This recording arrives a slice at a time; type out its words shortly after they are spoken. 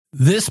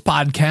This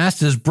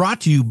podcast is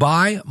brought to you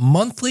by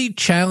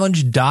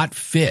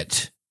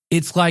monthlychallenge.fit.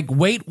 It's like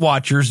Weight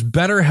Watchers,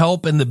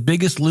 BetterHelp, and The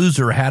Biggest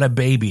Loser had a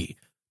baby.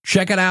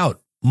 Check it out,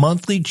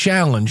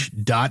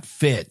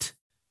 monthlychallenge.fit.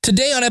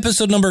 Today on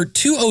episode number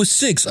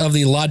 206 of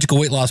the Logical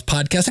Weight Loss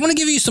Podcast, I'm going to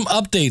give you some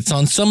updates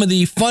on some of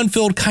the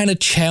fun-filled kind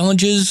of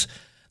challenges,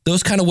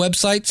 those kind of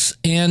websites,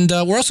 and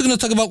we're also going to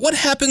talk about what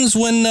happens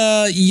when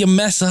you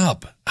mess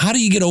up. How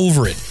do you get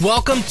over it?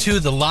 Welcome to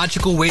the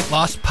Logical Weight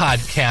Loss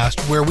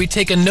Podcast, where we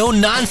take a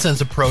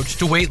no-nonsense approach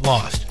to weight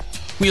loss.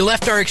 We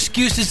left our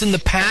excuses in the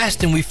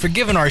past, and we've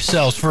forgiven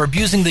ourselves for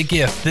abusing the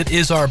gift that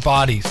is our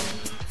bodies.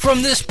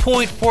 From this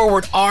point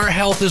forward, our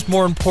health is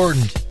more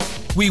important.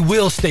 We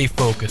will stay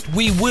focused.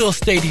 We will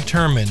stay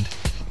determined.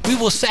 We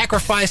will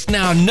sacrifice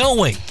now,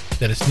 knowing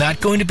that it's not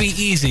going to be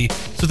easy,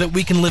 so that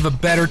we can live a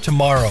better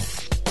tomorrow.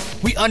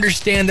 We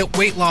understand that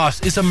weight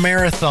loss is a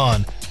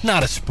marathon,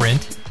 not a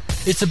sprint.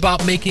 It's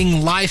about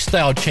making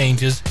lifestyle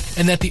changes,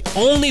 and that the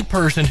only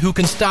person who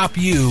can stop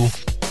you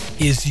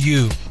is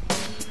you.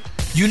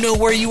 You know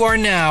where you are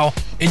now,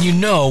 and you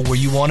know where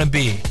you want to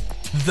be.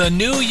 The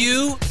new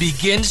you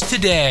begins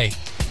today.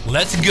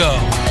 Let's go.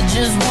 I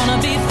just want to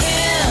be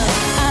thin.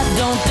 I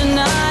don't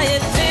deny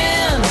it,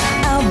 thin.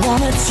 I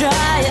want to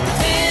try it,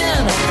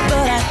 thin.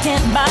 But I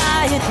can't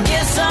buy it.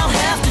 Guess I'll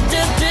have to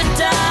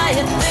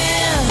diet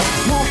thin.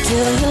 Won't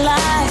kill your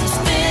life,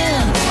 thin.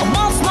 I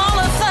want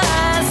smaller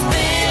thighs,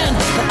 thin.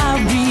 But I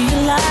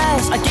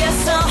realize I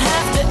guess I'll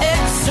have to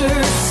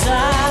exercise.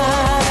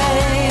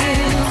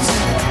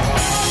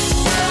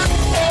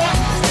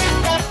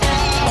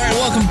 All right,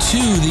 welcome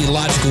to the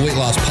Logical Weight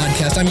Loss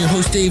Podcast. I'm your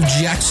host, Dave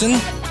Jackson,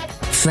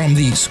 from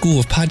the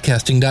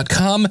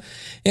schoolofpodcasting.com.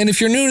 And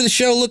if you're new to the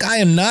show, look, I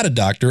am not a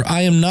doctor.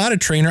 I am not a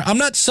trainer. I'm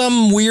not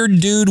some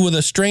weird dude with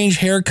a strange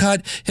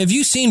haircut. Have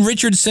you seen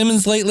Richard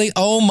Simmons lately?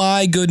 Oh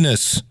my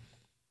goodness.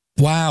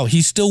 Wow,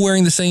 he's still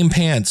wearing the same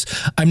pants.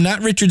 I'm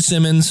not Richard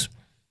Simmons,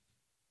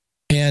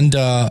 and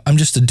I'm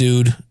just a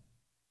dude,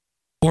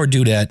 or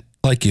dudette,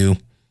 like you,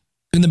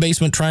 in the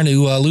basement trying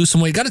to lose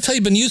some weight. Got to tell you,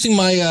 I've been using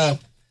my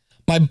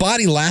my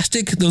Body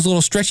Elastic, those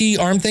little stretchy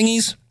arm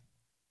thingies.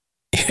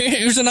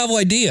 Here's a novel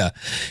idea.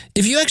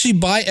 If you actually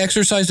buy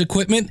exercise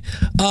equipment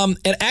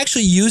and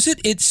actually use it,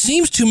 it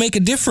seems to make a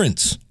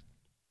difference.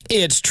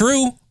 It's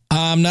true.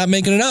 I'm not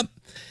making it up.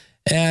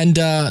 And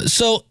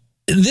so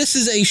this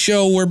is a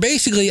show where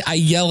basically I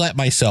yell at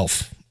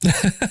myself.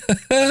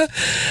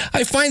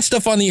 I find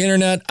stuff on the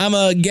internet. I'm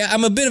a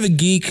bit of a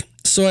geek,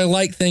 so I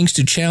like things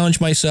to challenge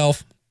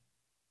myself.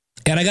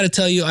 And I got to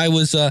tell you, I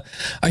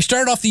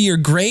started off the year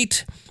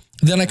great.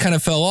 Then I kind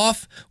of fell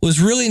off,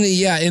 was really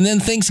and then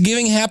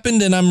Thanksgiving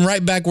happened, and I'm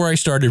right back where I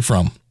started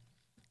from.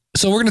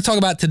 So we're going to talk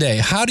about today.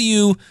 How do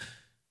you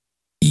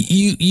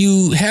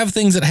have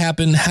things that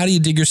happen? How do you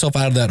dig yourself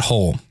out of that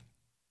hole?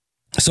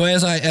 So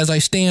as I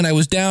stand, I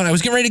was down. I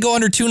was getting ready to go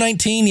under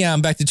 219. Yeah,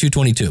 I'm back to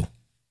 222.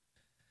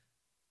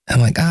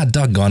 I'm like,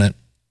 doggone it.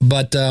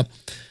 But so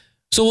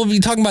we'll be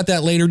talking about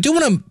that later. Do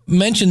want to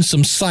mention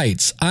some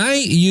sites. I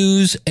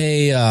use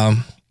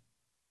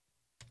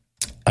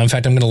in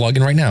fact, I'm going to log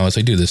in right now as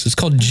I do this. It's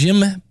called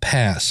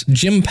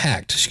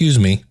Gympact, excuse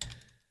me.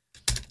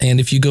 And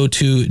if you go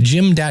to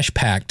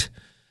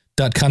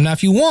gym-pact.com. Now,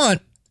 if you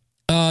want,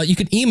 you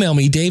can email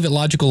me,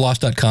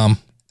 dave@logicalloss.com,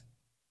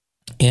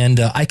 and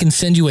I can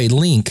send you a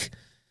link.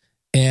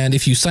 And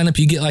if you sign up,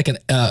 you get like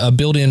a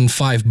built-in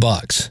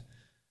 $5.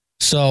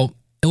 So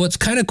what's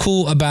kind of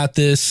cool about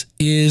this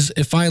is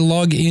if I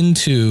log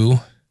into,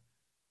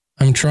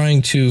 I'm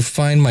trying to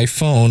find my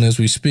phone as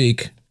we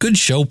speak. Good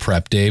show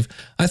prep, Dave.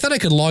 I thought I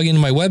could log into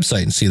my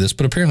website and see this,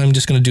 but apparently I'm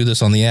just going to do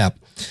this on the app.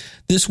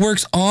 This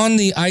works on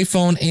the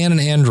iPhone and an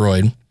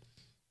Android,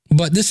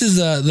 but this is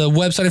the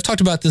website. I've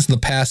talked about this in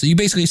the past. You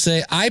basically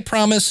say, I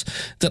promise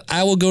that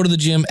I will go to the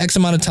gym X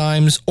amount of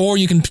times, or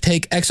you can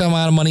take X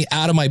amount of money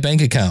out of my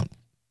bank account.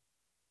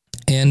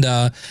 And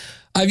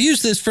I've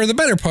used this for the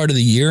better part of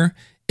the year,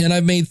 and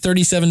I've made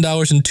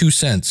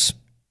 $37.02.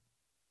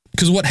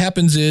 Because what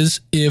happens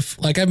is, if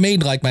I've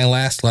made my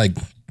last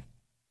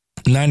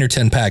 9 or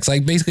 10 packs. I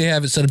basically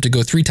have it set up to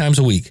go 3 times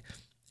a week.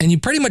 And you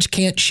pretty much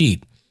can't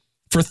cheat.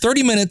 For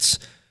 30 minutes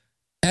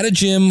at a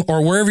gym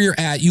or wherever you're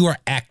at, you are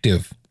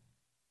active.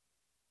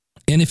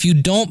 And if you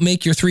don't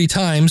make your 3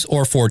 times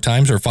or 4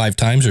 times or 5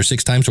 times or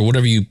 6 times or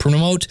whatever you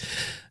promote,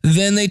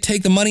 then they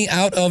take the money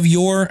out of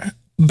your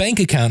bank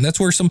account. That's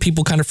where some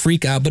people kind of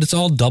freak out, but it's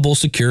all double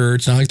secure.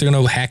 It's not like they're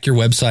going to hack your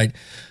website.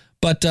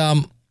 But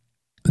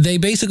they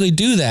basically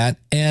do that,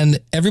 and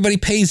everybody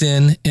pays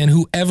in, and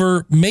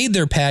whoever made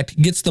their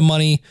pact gets the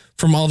money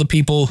from all the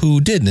people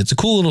who didn't. It's a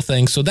cool little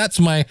thing. So that's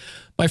my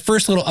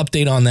first little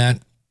update on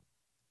that.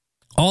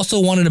 Also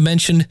wanted to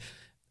mention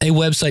a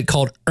website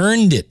called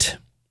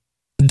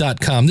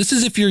earnedit.com. This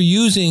is if you're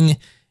using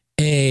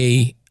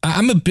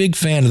I'm a big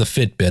fan of the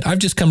Fitbit. I've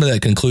just come to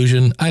that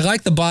conclusion. I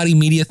like the body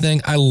media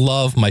thing. I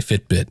love my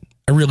Fitbit.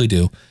 I really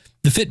do.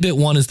 The Fitbit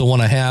one is the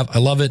one I have. I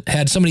love it.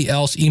 Had somebody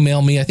else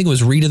email me. I think it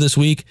was Rita this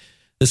week,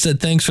 that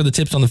said, thanks for the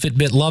tips on the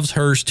Fitbit, loves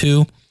hers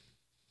too.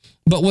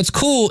 But what's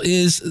cool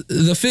is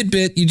the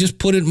Fitbit, you just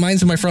put it,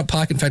 mine's in my front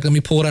pocket. In fact, let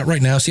me pull it out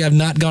right now. See, I've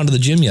not gone to the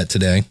gym yet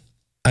today.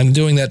 I'm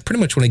doing that pretty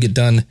much when I get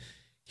done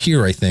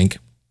here, I think.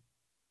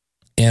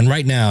 And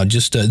right now,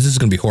 just this is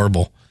going to be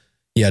horrible.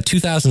 Yeah,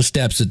 2,000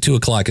 steps at 2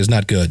 o'clock is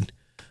not good.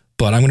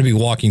 But I'm going to be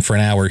walking for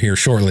an hour here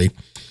shortly.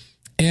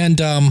 And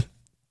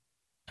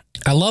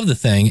I love the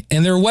thing.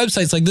 And there are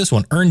websites like this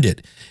one, Earned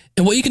It.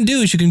 And what you can do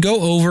is you can go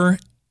over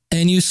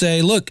and you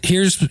say, look,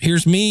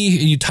 here's me.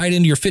 You tie it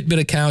into your Fitbit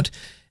account.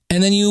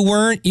 And then you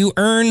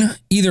earn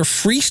either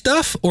free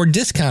stuff or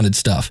discounted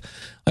stuff.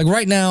 Like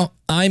right now,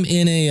 I'm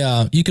in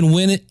you can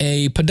win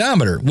a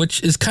pedometer,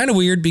 which is kind of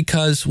weird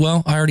because,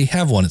 well, I already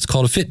have one. It's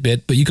called a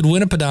Fitbit, but you could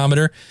win a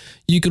pedometer.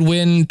 You could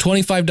win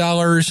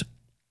 $25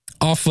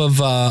 off of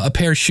a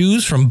pair of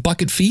shoes from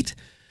Bucket Feet.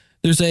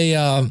 There's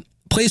a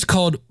place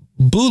called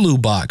Bulu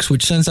Box,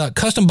 which sends out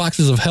custom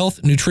boxes of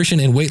health,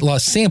 nutrition, and weight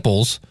loss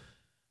samples.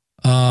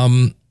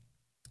 And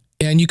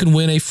you can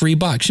win a free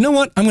box. You know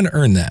what? I'm going to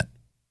earn that.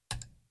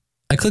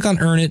 I click on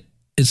Earn It.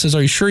 It says,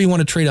 are you sure you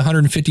want to trade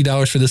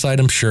 $150 for this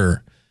item?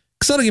 Sure.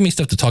 Because that'll give me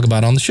stuff to talk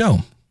about on the show.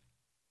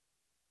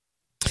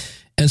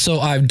 And so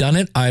I've done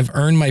it. I've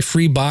earned my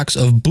free box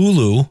of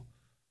Bulu,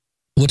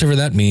 whatever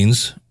that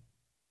means.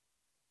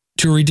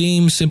 To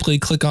redeem, simply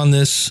click on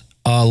this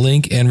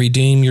link and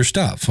redeem your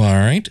stuff. All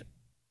right.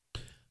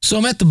 So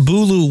I'm at the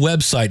Bulu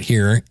website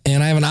here,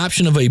 and I have an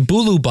option of a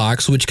Bulu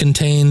box, which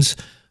contains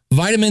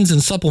vitamins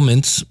and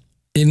supplements.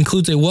 It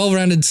includes a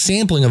well-rounded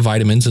sampling of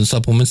vitamins and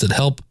supplements that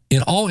help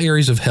in all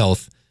areas of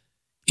health.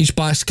 Each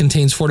box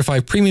contains 4 to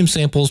 5 premium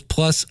samples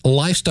plus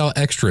lifestyle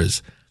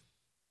extras.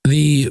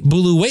 The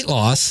Bulu weight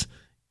loss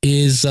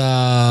is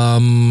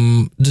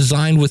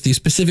designed with the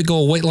specific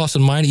goal of weight loss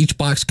in mind. Each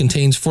box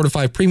contains 4 to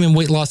 5 premium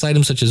weight loss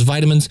items such as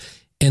vitamins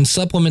and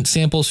supplement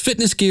samples,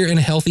 fitness gear, and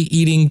healthy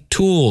eating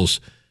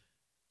tools.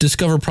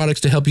 Discover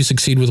products to help you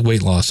succeed with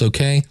weight loss,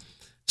 okay?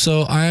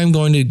 So I'm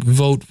going to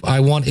vote,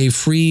 I want a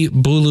free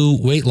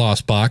Bulu weight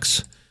loss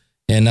box,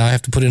 and now I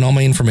have to put in all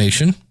my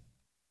information.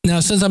 Now,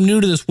 since I'm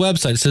new to this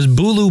website, it says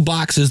Bulu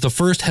Box is the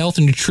first health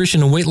and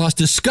nutrition and weight loss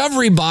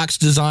discovery box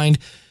designed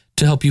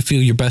to help you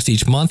feel your best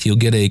each month. You'll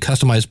get a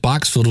customized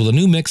box filled with a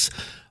new mix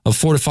of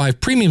 4 to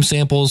 5 premium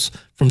samples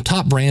from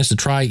top brands to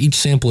try. Each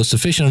sample is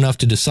sufficient enough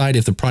to decide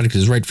if the product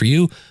is right for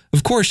you.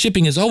 Of course,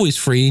 shipping is always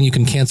free and you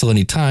can cancel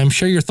anytime.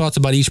 Share your thoughts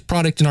about each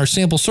product in our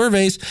sample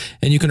surveys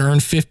and you can earn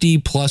 50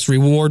 plus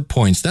reward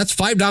points. That's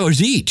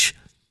 $5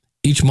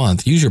 each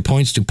month. Use your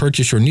points to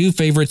purchase your new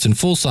favorites in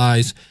full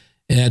size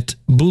at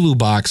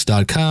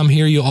bulubox.com.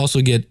 Here you'll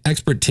also get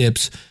expert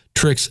tips,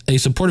 tricks, a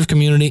supportive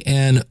community,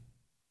 and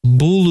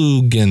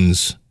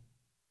Bulugans.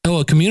 Oh,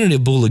 a community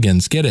of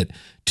Bulugans. Get it?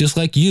 Just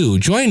like you.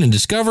 Join and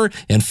discover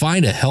and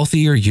find a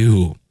healthier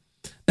you.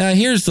 Now,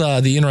 here's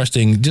the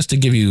interesting, just to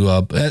give you,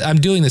 I'm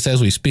doing this as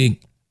we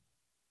speak.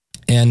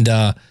 And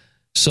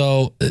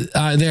so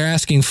they're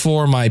asking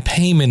for my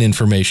payment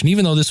information.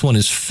 Even though this one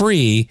is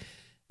free,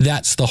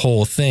 that's the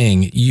whole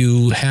thing.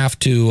 You have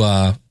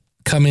to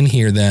come in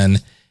here then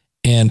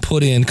and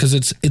put in, because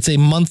it's a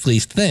monthly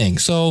thing.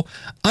 So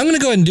I'm going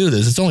to go ahead and do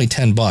this. It's only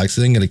 $10.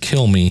 It ain't going to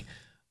kill me.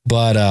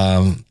 But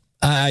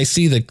I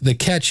see the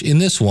catch in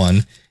this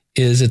one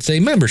is it's a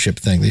membership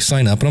thing. They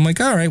sign up and I'm like,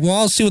 all right, well,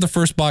 I'll see what the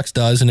first box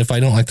does. And if I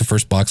don't like the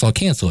first box, I'll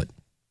cancel it.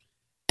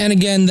 And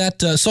again,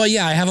 so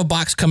yeah, I have a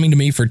box coming to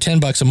me for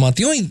 $10 a month.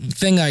 The only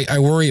thing I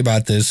worry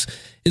about this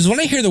is when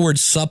I hear the word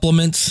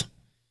supplements,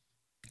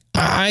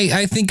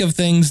 I think of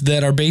things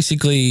that are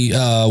basically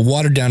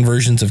watered down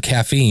versions of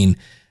caffeine.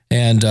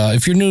 And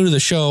if you're new to the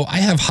show, I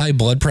have high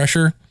blood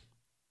pressure.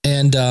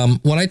 And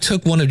when I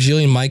took one of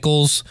Jillian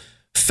Michaels'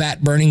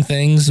 fat burning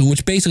things,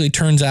 which basically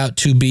turns out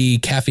to be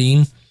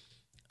caffeine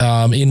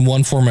in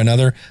one form or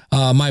another,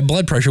 my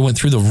blood pressure went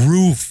through the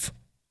roof.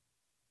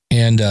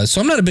 And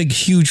so I'm not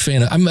huge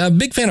fan I'm a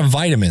big fan of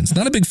vitamins,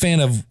 not a big fan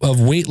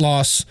of weight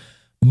loss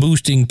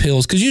boosting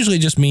pills, because usually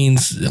it just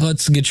means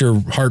let's get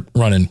your heart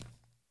running.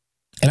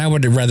 And I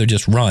would rather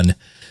just run.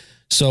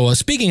 So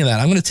speaking of that,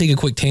 I'm going to take a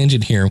quick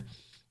tangent here.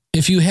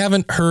 If you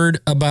haven't heard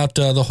about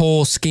the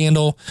whole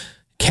scandal,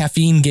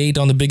 Caffeine Gate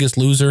on The Biggest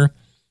Loser,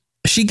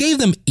 she gave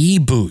them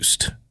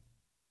E-Boost.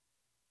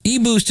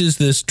 E-Boost is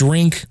this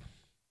drink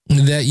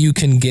that you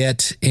can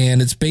get,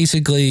 and it's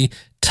basically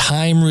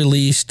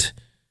time-released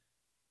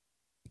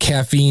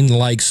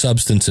caffeine-like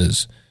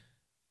substances.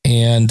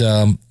 And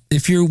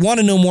if you want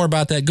to know more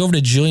about that, go over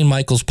to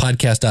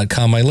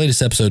JillianMichaelsPodcast.com. My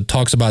latest episode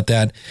talks about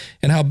that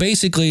and how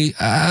basically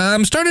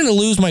I'm starting to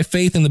lose my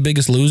faith in The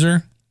Biggest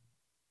Loser.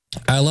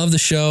 I love the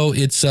show.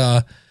 It's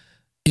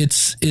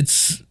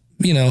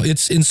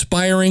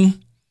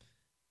inspiring,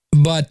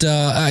 but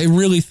I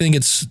really think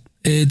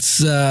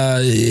it's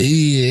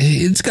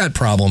got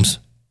problems.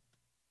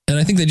 And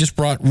I think they just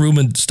brought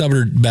Ruben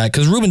Studdard back,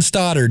 because Ruben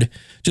Studdard,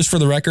 just for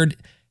the record,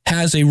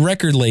 has a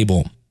record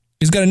label.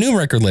 He's got a new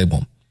record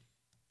label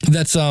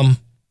that's owned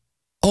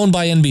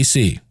by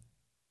NBC.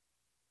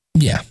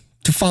 Yeah,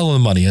 to follow the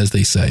money, as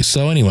they say.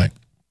 So anyway.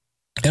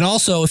 And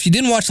also, if you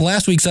didn't watch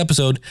last week's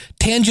episode,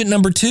 tangent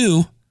number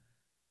 2,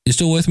 you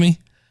still with me?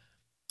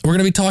 We're going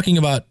to be talking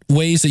about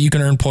ways that you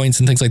can earn points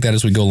and things like that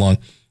as we go along.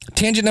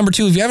 Tangent number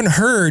 2, if you haven't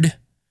heard,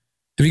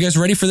 are you guys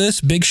ready for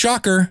this? Big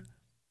shocker.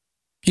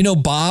 You know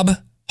Bob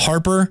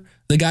Harper,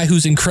 the guy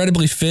who's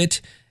incredibly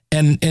fit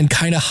and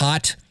kind of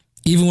hot,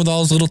 even with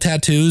all his little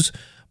tattoos,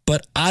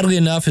 but oddly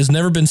enough has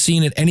never been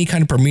seen at any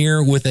kind of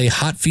premiere with a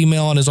hot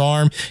female on his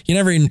arm. You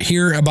never even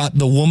hear about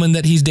the woman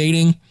that he's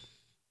dating,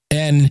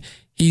 and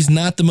he's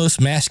not the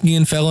most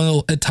masculine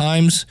fellow at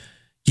times.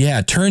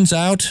 Yeah, turns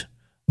out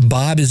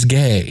Bob is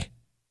gay.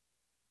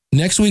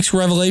 Next week's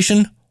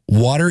revelation,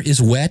 water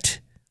is wet,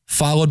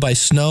 followed by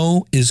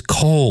snow is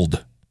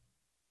cold.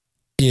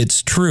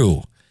 It's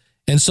true.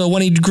 And so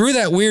when he grew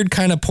that weird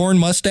kind of porn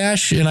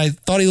mustache, and I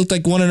thought he looked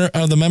like one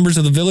of the members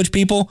of the Village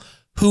People,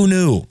 who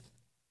knew?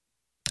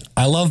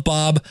 I love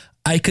Bob.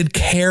 I could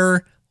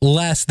care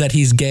less that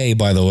he's gay,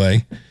 by the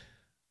way.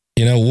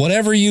 You know,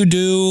 whatever you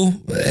do,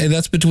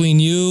 that's between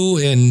you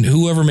and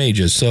whoever made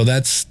you. So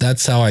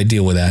that's how I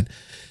deal with that.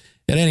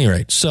 At any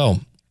rate, so,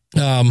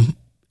 and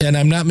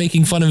I'm not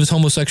making fun of his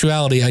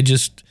homosexuality. I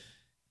just,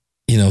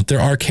 there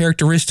are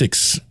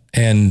characteristics.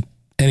 And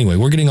anyway,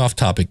 we're getting off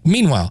topic.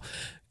 Meanwhile,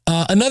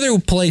 another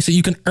place that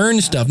you can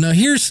earn stuff. Now,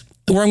 here's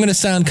where I'm going to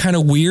sound kind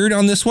of weird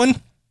on this one.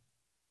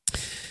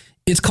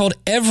 It's called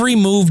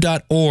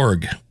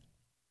everymove.org.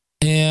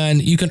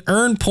 And you can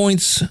earn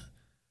points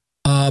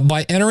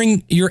by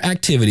entering your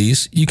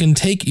activities. You can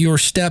take your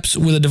steps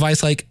with a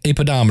device like a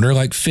pedometer,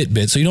 like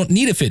Fitbit. So you don't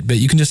need a Fitbit.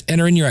 You can just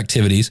enter in your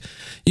activities.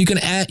 You can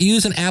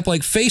use an app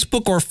like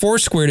Facebook or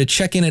Foursquare to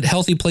check in at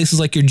healthy places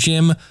like your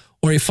gym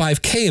or a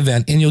 5K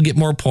event, and you'll get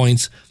more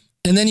points.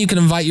 And then you can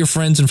invite your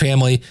friends and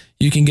family.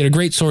 You can get a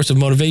great source of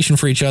motivation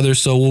for each other.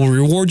 So we'll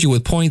reward you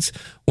with points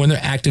when they're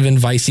active and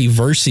vice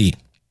versa.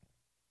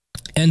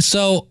 And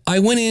so I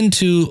went in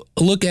to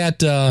look at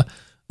the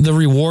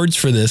rewards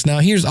for this. Now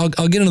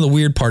I'll get into the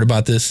weird part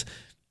about this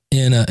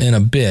in a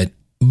bit.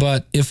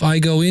 But if I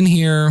go in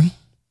here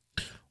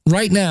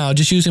right now,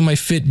 just using my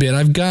Fitbit,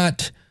 I've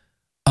got,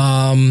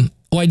 I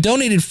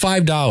donated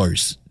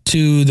 $5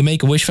 to the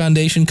Make-A-Wish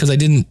Foundation because I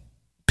didn't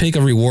pick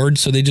a reward.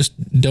 So they just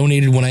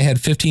donated when I had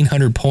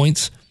 1,500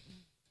 points.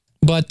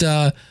 But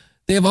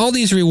they have all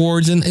these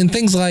rewards and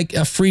things like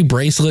a free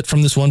bracelet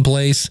from this one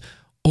place,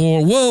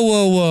 or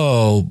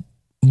whoa,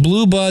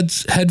 Blue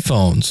Buds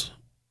headphones.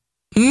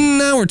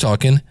 Now we're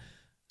talking.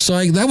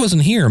 So that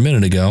wasn't here a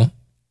minute ago.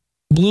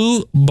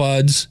 Blue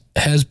Buds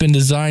has been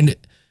designed and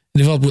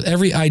developed with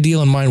every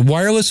ideal in mind.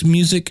 Wireless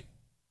music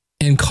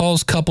and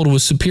calls coupled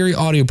with superior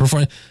audio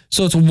performance.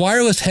 So it's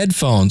wireless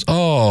headphones.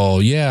 Oh,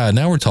 yeah.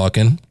 Now we're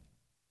talking.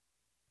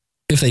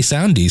 If they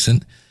sound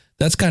decent,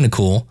 that's kind of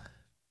cool.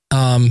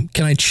 Can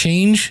I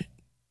change?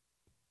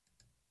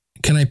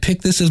 Can I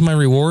pick this as my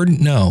reward?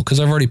 No, because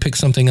I've already picked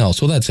something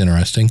else. Well, that's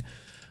interesting.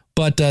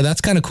 But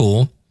that's kind of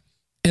cool.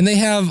 And they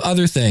have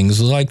other things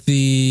like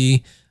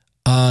you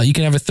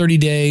can have a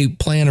 30-day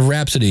plan of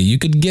Rhapsody. You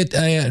could get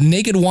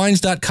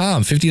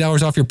nakedwines.com,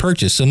 $50 off your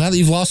purchase. So now that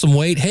you've lost some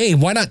weight, hey,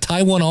 why not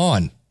tie one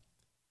on?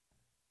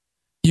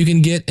 You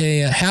can get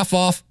a half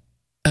off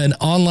an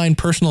online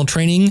personal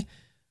training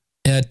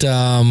at,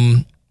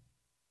 I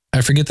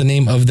forget the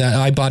name of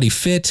that, iBody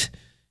Fit.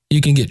 You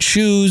can get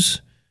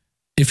shoes.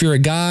 If you're a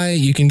guy,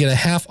 you can get a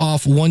half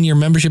off 1-year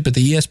membership at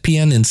the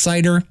ESPN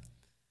Insider.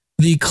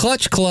 The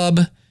Clutch Club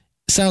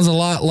sounds a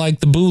lot like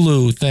the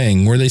Bulu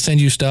thing where they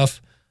send you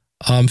stuff.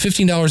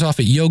 $15 off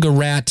at Yoga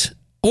Rat,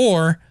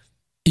 or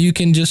you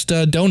can just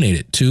donate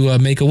it to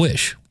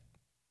Make-A-Wish,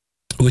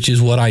 which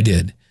is what I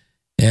did.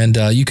 And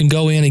you can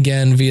go in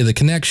again via the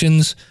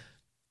connections.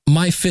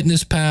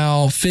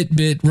 MyFitnessPal,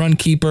 Fitbit,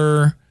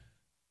 Runkeeper.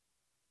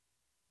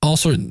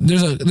 Also,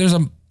 there's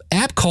a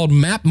app called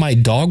Map My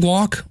Dog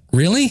Walk.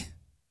 Really?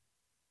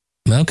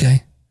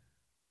 Okay.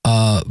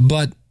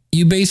 But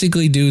you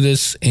basically do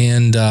this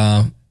and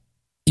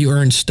you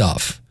earn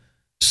stuff.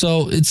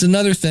 So it's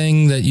another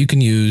thing that you can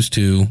use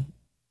to,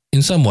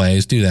 in some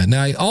ways, do that.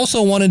 Now, I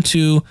also wanted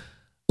to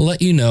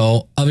let you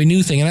know of a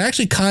new thing, and I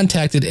actually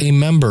contacted a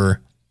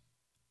member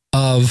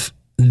of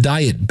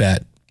Diet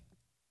Bet.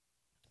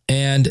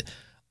 And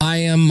I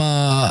am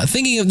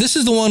thinking of, this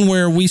is the one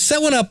where we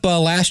set one up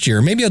last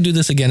year. Maybe I'll do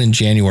this again in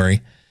January,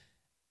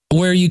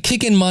 where you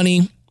kick in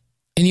money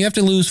and you have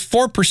to lose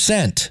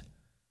 4%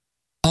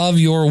 of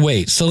your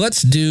weight. So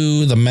let's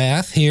do the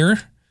math here.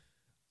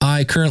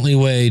 I currently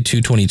weigh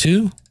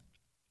 222.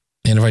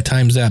 And if I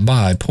times that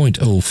by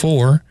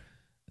 0.04,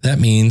 that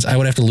means I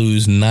would have to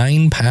lose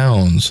 9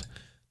 pounds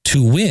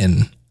to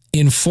win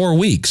in 4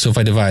 weeks. So if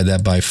I divide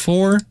that by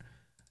 4,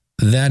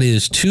 that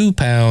is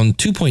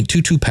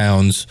 2.22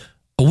 pounds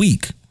a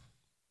week,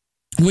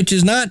 which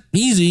is not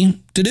easy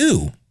to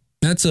do.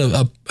 That's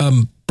a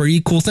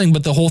pretty cool thing.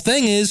 But the whole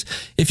thing is,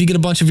 if you get a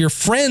bunch of your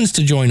friends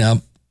to join up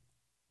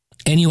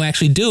and you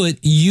actually do it,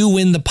 you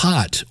win the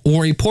pot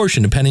or a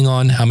portion, depending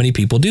on how many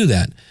people do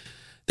that.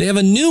 They have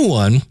a new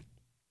one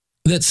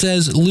that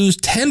says lose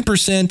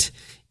 10%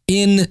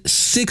 in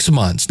 6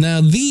 months.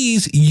 Now,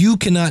 these you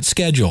cannot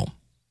schedule.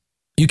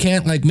 You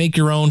can't like make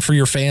your own for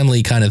your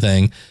family kind of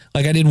thing.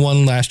 Like I did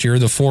one last year,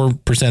 the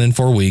 4% in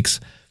 4 weeks.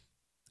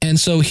 And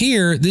so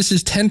here, this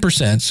is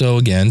 10%. So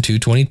again,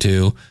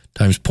 222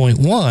 times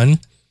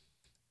 0.1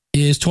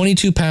 is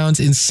 22 pounds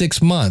in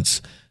 6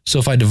 months. So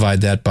if I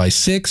divide that by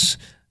 6,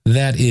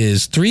 that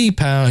is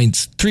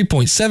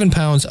 3.7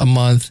 pounds a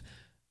month.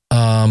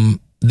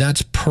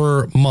 That's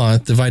per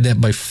month. Divide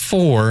that by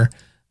 4.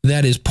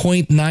 That is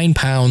 0.9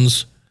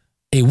 pounds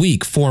a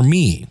week for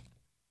me.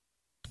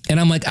 And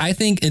I'm like, I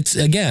think it's,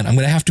 again, I'm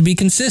going to have to be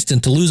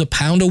consistent to lose a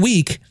pound a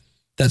week.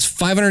 That's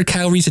 500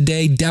 calories a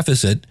day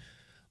deficit,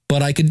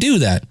 but I could do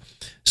that.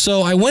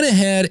 So I went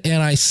ahead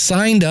and I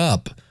signed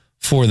up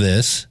for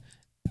this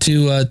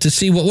to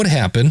see what would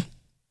happen.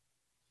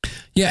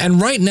 Yeah,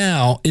 and right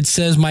now it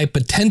says my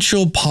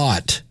potential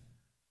pot,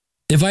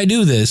 if I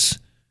do this,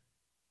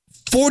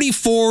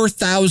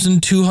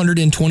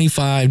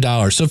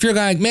 $44,225. So if you're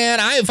like, man,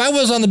 if I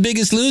was on The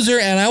Biggest Loser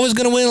and I was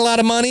going to win a lot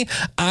of money,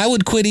 I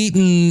would quit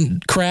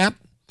eating crap.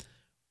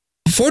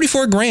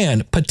 44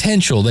 grand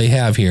potential they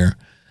have here.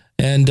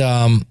 And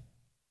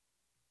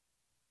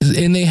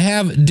they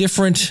have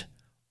different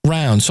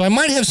rounds. So I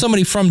might have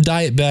somebody from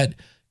Diet Bet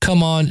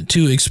come on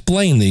to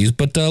explain these,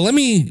 but let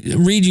me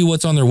read you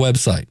what's on their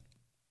website.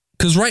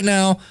 Because right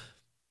now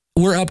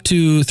we're up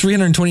to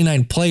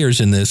 329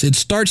 players in this. It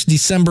starts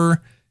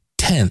December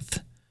 10th.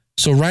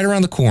 So right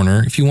around the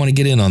corner, if you want to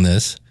get in on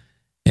this.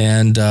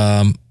 And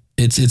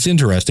it's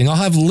interesting. I'll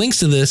have links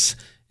to this.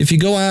 If you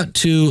go out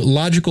to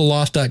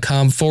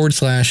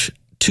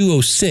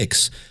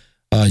logicalloss.com/206,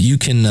 you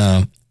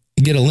can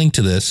get a link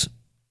to this.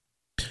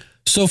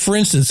 So for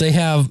instance, they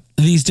have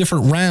these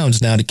different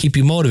rounds now to keep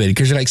you motivated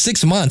because you're like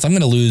 6 months, I'm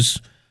going to lose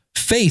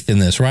faith in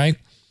this, right?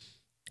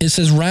 It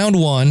says round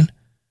 1,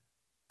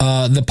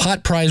 the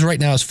pot prize right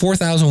now is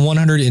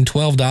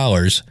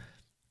 $4,112.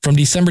 From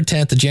December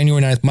 10th to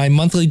January 9th, my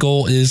monthly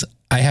goal is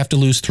I have to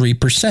lose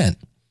 3%.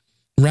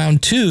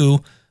 Round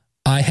 2,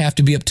 I have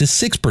to be up to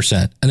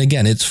 6%. And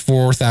again, it's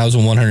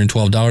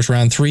 $4,112.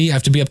 Round 3, I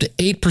have to be up to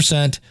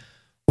 8%.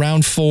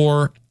 Round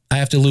 4, I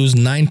have to lose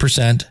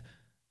 9%.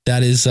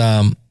 That is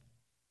from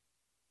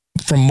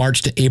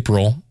March to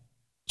April.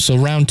 So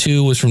round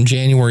 2 was from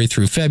January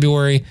through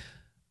February.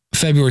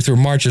 February through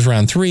March is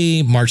round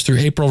 3. March through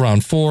April,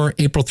 round 4.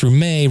 April through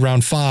May,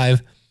 round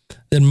 5.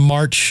 Then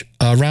March,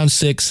 round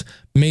 6.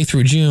 May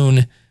through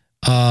June,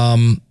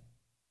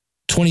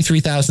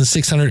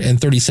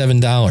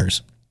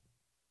 $23,637.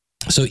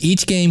 So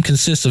each game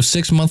consists of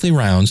 6 monthly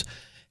rounds.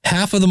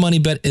 Half of the money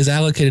bet is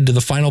allocated to the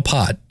final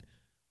pot,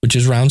 which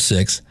is round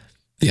 6.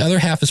 The other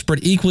half is spread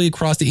equally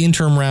across the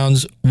interim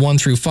rounds 1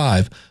 through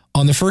 5.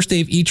 On the first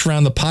day of each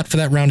round, the pot for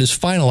that round is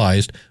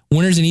finalized.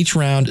 Winners in each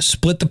round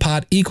split the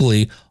pot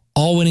equally.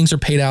 All winnings are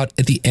paid out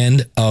at the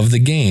end of the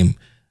game.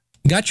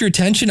 Got your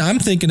attention? I'm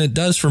thinking it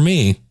does for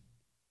me.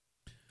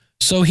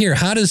 So here,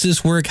 how does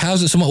this work?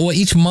 How's it? Well,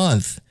 each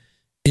month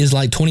is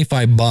like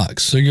 $25.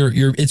 So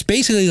it's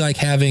basically like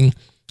having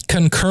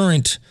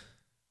concurrent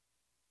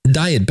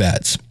diet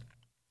bets.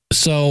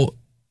 So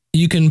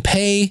you can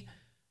pay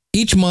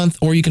each month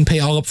or you can pay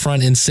all up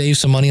front and save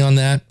some money on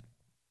that.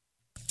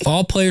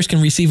 All players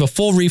can receive a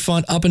full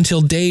refund up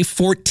until day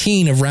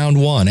 14 of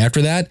round 1.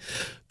 After that,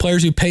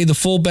 players who pay the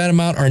full bet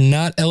amount are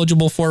not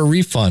eligible for a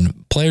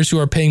refund. Players who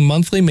are paying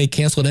monthly may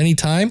cancel at any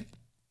time.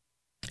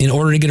 In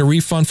order to get a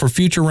refund for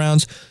future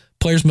rounds,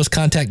 players must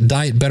contact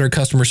Diet Better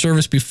customer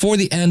service before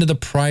the end of the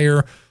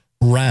prior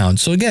round.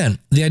 So again,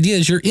 the idea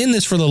is you're in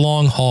this for the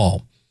long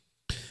haul.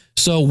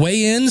 So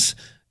weigh-ins,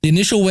 the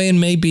initial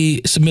weigh-in may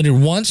be submitted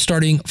once,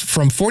 starting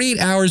from 48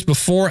 hours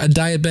before a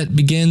diet bet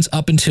begins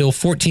up until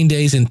 14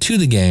 days into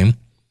the game.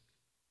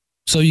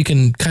 So you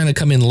can kind of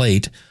come in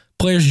late.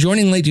 Players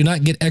joining late do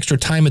not get extra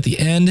time at the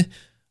end.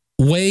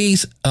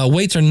 Weights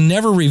are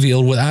never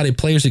revealed without a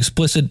player's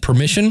explicit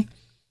permission.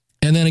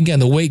 And then again,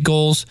 the weight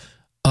goals,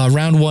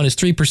 round 1 is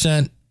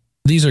 3%.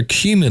 These are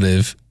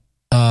cumulative,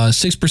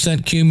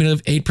 6%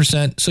 cumulative,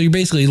 8%. So you're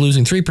basically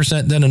losing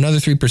 3%, then another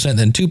 3%,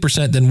 then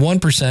 2%, then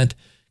 1%.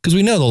 Because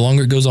we know the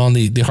longer it goes on,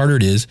 the harder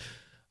it is.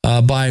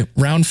 By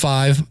round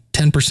 5,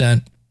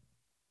 10%.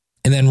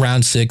 And then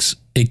round 6,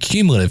 a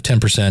cumulative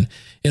 10%.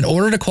 In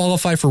order to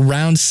qualify for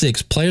round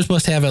 6, players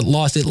must have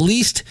lost at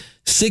least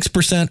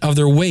 6% of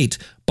their weight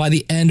by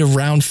the end of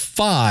round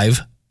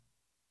 5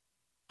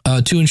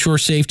 to ensure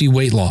safety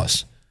weight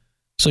loss.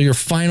 So your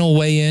final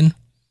weigh-in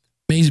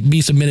may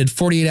be submitted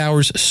 48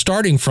 hours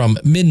starting from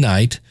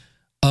midnight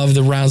of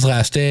the round's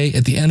last day.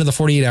 At the end of the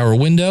 48-hour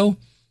window,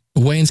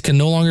 weigh-ins can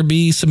no longer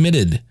be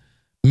submitted.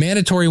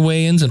 Mandatory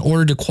weigh-ins in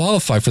order to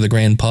qualify for the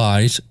grand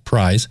prize.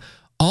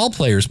 All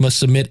players must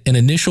submit an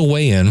initial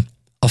weigh-in,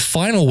 a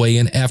final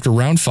weigh-in after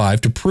round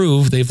 5 to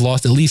prove they've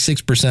lost at least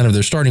 6% of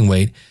their starting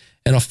weight,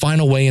 and a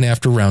final weigh-in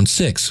after round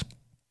 6.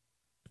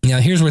 Now,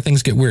 here's where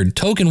things get weird.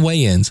 Token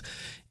weigh-ins.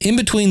 In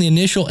between the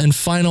initial and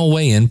final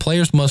weigh-in,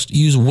 players must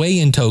use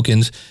weigh-in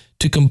tokens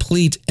to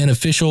complete an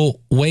official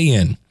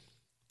weigh-in.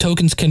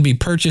 Tokens can be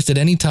purchased at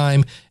any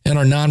time and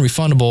are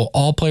non-refundable.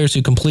 All players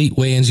who complete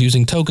weigh-ins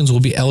using tokens will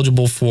be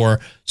eligible for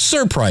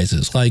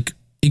surprises like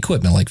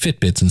equipment, like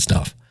Fitbits and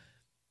stuff.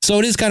 So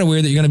it is kind of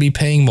weird that you're going to be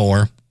paying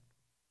more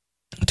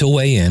to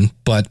weigh in.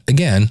 But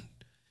again,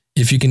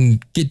 if you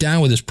can get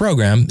down with this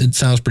program, it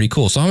sounds pretty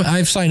cool. So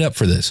I've signed up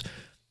for this.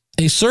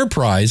 A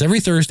surprise, every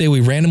Thursday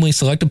we randomly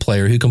select a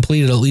player who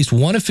completed at least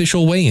one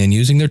official weigh-in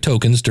using their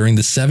tokens during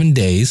the 7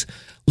 days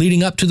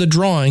leading up to the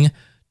drawing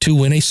to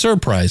win a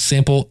surprise.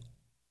 Sample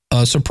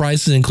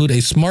surprises include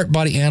a smart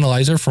body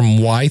analyzer from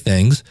Y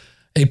Things,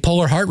 a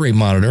polar heart rate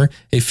monitor,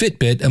 a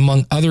Fitbit,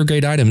 among other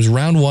great items.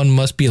 Round 1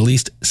 must be at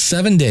least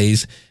 7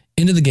 days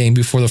into the game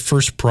before the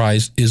first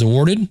prize is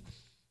awarded.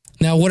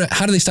 Now,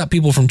 how do they stop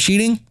people from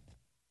cheating?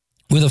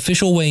 With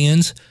official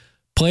weigh-ins,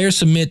 players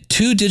submit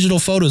 2 digital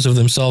photos of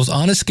themselves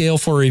on a scale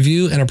for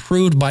review and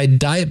approved by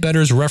Diet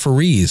Better's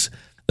referees.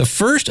 The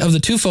first of the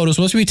 2 photos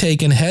must be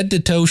taken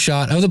head-to-toe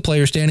shot of the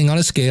player standing on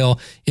a scale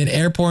in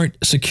airport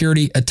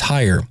security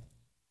attire.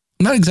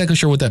 I'm not exactly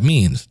sure what that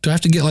means. Do I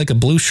have to get like a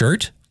blue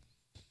shirt?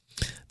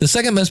 The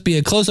second must be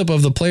a close-up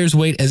of the player's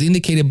weight as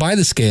indicated by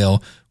the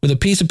scale with a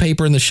piece of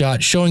paper in the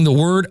shot showing the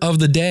word of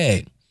the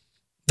day.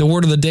 The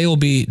word of the day will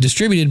be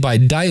distributed by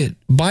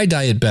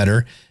Diet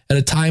Better at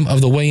a time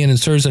of the weigh-in and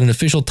serves as an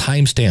official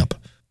timestamp.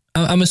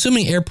 I'm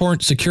assuming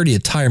airport security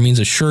attire means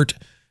a shirt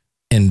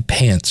and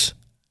pants,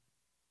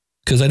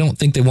 because I don't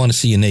think they want to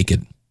see you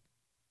naked.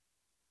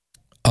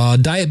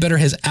 Diet Better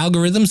has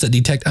algorithms that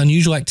detect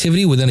unusual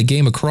activity within a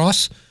game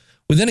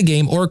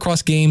or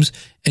across games,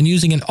 and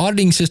using an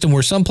auditing system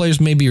where some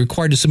players may be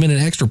required to submit an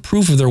extra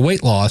proof of their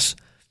weight loss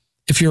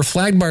if you're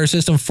flagged by our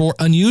system for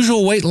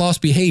unusual weight loss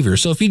behavior.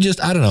 So if you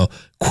just, I don't know,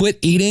 quit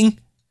eating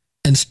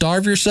and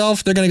starve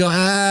yourself, they're going to go,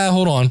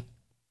 hold on.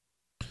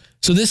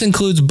 So this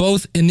includes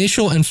both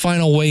initial and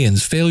final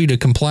weigh-ins, failure to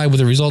comply with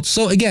the results.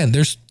 So again,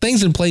 there's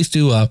things in place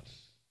to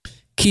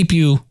keep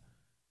you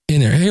in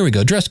there. Here we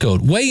go. Dress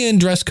code. Weigh-in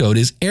dress code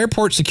is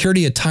airport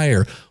security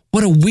attire.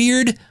 What a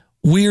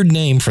weird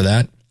name for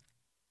that.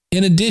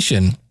 In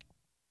addition,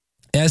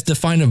 as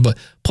defined,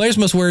 players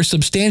must wear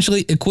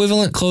substantially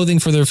equivalent clothing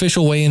for their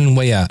official weigh-in and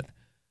weigh-out.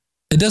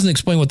 It doesn't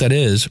explain what that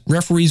is.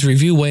 Referees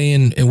review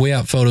weigh-in and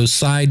weigh-out photos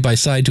side by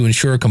side to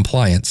ensure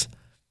compliance.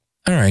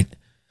 All right.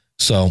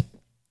 So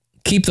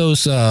keep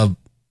those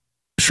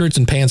shirts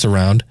and pants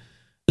around.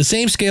 The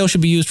same scale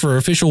should be used for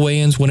official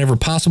weigh-ins whenever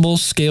possible.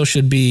 Scale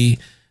should be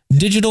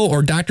digital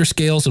or doctor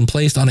scales and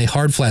placed on a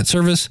hard, flat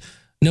surface.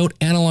 Note,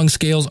 analog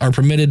scales are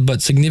permitted,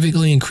 but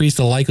significantly increase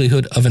the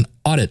likelihood of an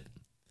audit.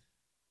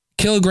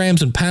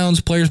 Kilograms and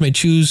pounds. Players may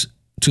choose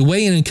to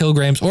weigh in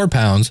kilograms or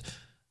pounds.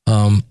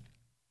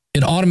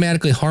 It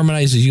automatically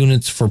harmonizes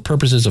units for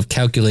purposes of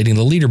calculating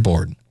the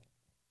leaderboard.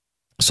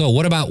 So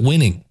what about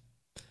winning?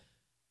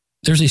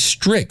 There's a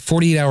strict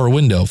 48-hour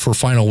window for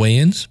final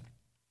weigh-ins.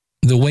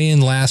 The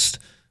weigh-in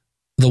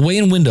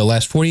window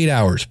lasts 48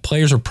 hours.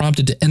 Players are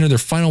prompted to enter their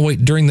final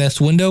weight during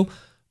this window.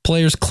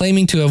 Players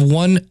claiming to have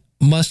won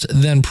must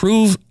then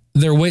prove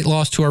their weight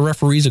loss to our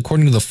referees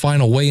according to the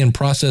final weigh-in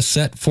process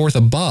set forth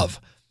above.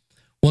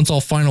 Once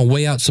all final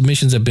weigh-out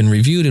submissions have been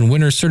reviewed and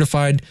winners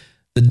certified,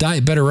 the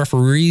Diet Better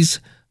referees,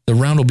 the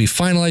round will be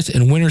finalized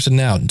and winners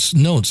announced.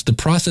 Notes, the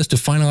process to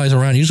finalize a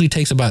round usually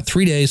takes about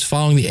 3 days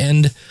following the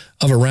end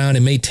of a round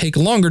and may take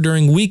longer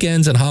during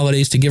weekends and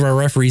holidays to give our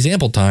referees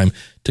ample time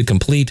to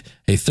complete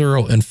a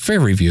thorough and fair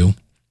review.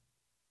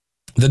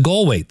 The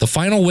goal weight, the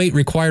final weight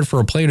required for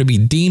a player to be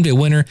deemed a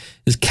winner,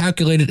 is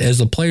calculated as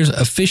the player's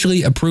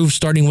officially approved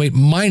starting weight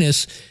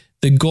minus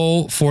the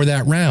goal for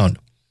that round.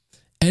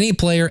 Any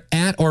player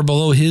at or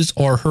below his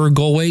or her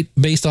goal weight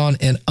based on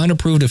an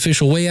unapproved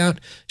official weighout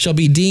shall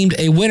be deemed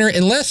a winner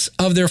unless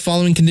of their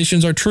following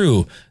conditions are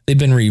true. They've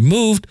been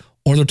removed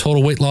or their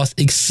total weight loss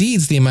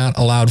exceeds the amount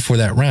allowed for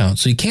that round.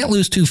 So you can't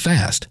lose too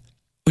fast,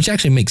 which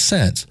actually makes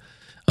sense.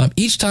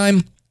 Each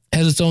time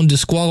has its own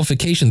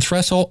disqualification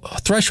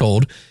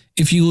threshold.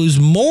 If you lose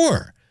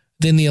more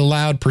than the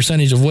allowed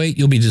percentage of weight,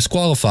 you'll be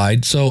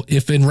disqualified. So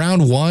if in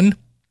round 1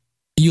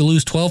 you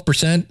lose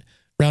 12%,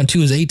 round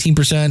 2 is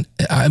 18%.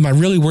 Am I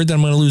really worried that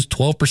I'm going to lose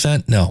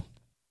 12%? No.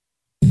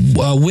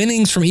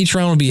 Winnings from each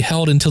round will be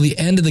held until the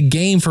end of the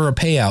game for a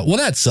payout. Well,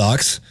 that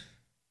sucks.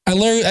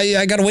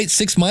 I got to wait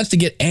 6 months to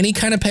get any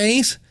kind of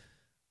pays,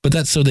 but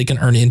that's so they can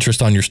earn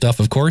interest on your stuff,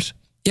 of course.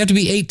 You have to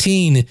be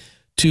 18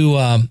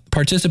 to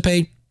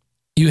participate.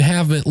 You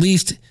have at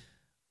least,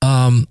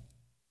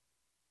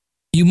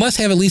 you must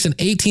have at least an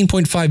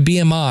 18.5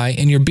 BMI,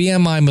 and your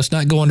BMI must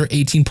not go under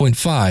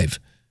 18.5.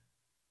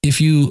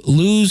 If you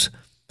lose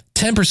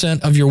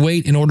 10% of your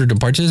weight in order to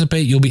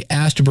participate, you'll be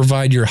asked to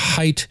provide your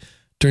height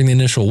during the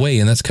initial weigh,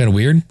 and that's kind of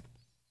weird.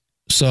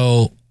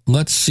 So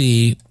let's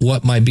see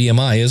what my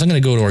BMI is. I'm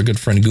going to go to our good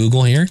friend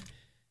Google here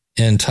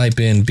and type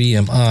in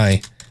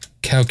BMI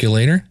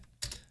calculator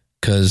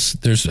because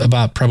there's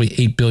about probably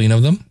 8 billion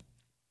of them.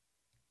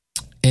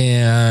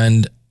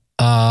 And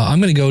I'm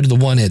going to go to the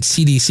one at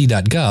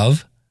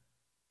cdc.gov,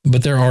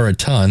 but there are a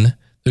ton.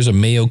 There's a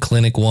Mayo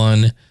Clinic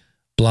one,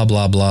 blah,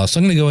 blah, blah. So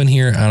I'm going to go in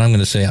here and I'm going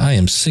to say I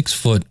am 6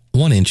 foot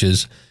 1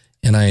 inches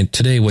and I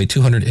today weigh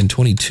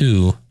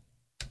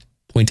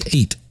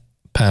 222.8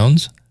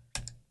 pounds.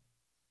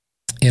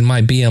 And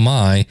my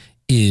BMI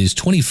is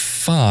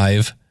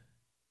 25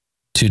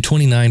 to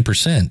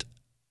 29%.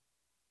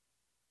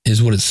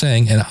 is what it's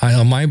saying. And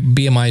my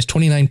BMI is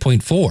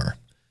 29.4.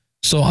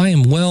 So I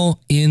am well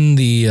in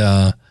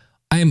the,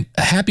 I'm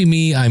happy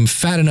me. I'm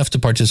fat enough to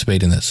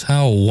participate in this.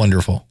 How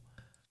wonderful.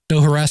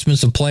 No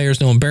harassments of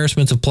players, no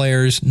embarrassments of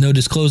players, no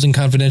disclosing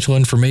confidential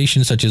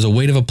information such as a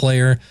weight of a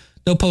player,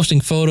 no posting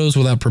photos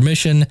without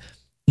permission,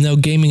 no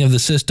gaming of the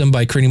system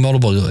by creating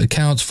multiple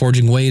accounts,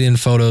 forging weight in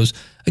photos.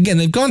 Again,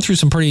 they've gone through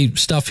some pretty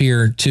stuff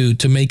here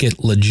to make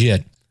it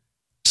legit.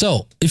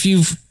 So if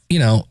you've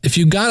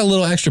got a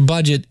little extra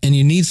budget and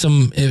you need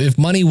some, if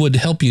money would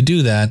help you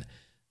do that,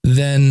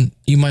 then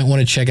you might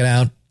want to check it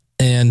out.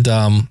 And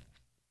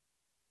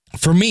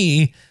for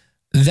me,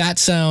 that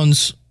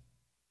sounds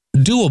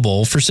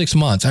doable for 6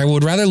 months. I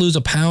would rather lose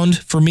a pound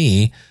for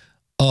me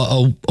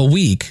a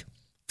week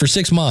for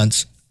 6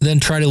 months than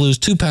try to lose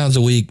 2 pounds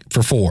a week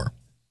for 4.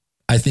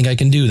 I think I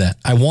can do that.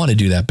 I want to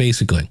do that,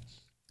 basically.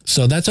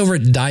 So that's over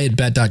at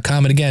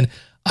dietbet.com. And again,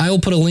 I will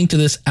put a link to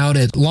this out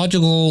at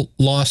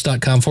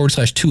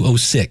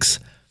logicalloss.com/206.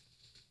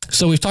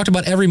 So we've talked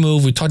about every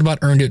move. We've talked about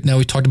earned it. Now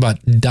we've talked about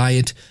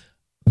diet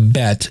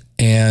bet.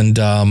 And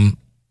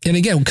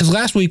again, because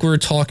last week we were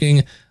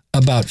talking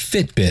about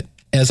Fitbit.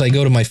 As I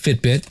go to my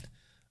Fitbit,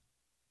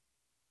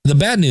 the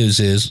bad news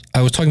is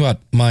I was talking about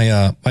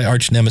my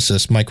arch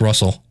nemesis, Mike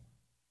Russell,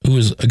 who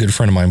is a good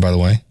friend of mine, by the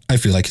way. I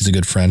feel like he's a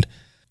good friend.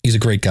 He's a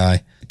great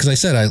guy. Because I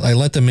said, I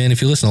let them in.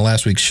 If you listen to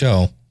last week's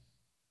show,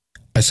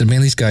 I said,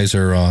 man, these guys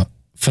are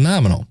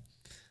phenomenal.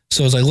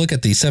 So as I look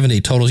at the 7-day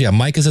totals,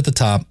 Mike is at the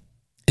top.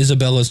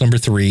 Isabella's number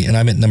 3, and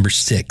I'm at number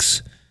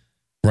 6,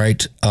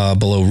 right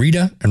below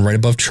Rita and right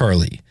above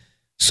Charlie.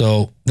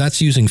 So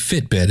that's using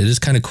Fitbit. It is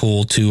kind of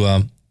cool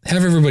to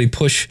have everybody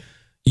push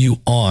you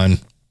on.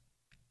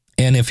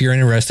 And if you're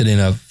interested in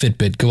a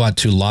Fitbit, go out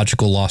to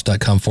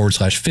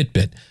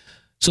logicalloss.com/Fitbit.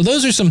 So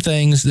those are some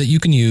things that you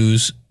can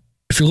use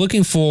if you're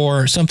looking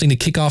for something to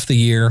kick off the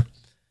year.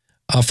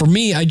 For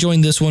me, I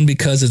joined this one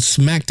because it's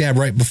smack dab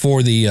right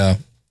before the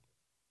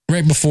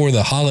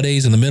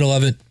holidays, in the middle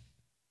of it.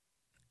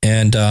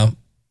 And I'm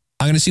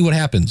going to see what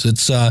happens.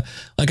 It's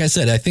like I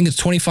said, I think it's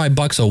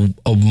 $25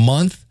 a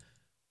month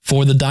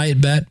for the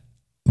diet bet.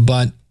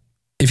 But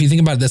if you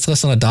think about it, that's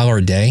less than $1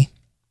 a day,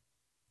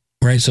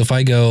 right? So if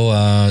I go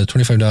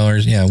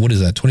 $25, what is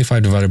that?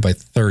 25 divided by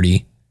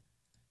 30.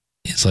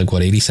 It's like,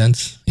 what, 80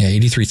 cents? Yeah,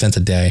 83 cents a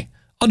day.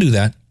 I'll do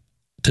that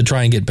to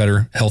try and get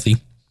better, healthy.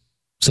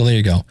 So there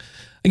you go.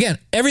 Again,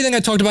 everything I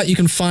talked about, you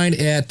can find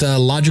at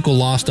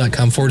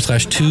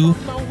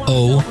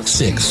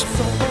logicalloss.com/206.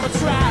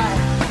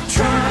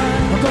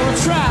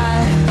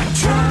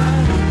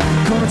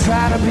 Gonna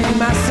try to be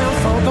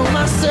myself, although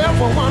myself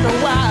will wonder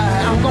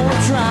why. I'm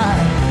gonna try,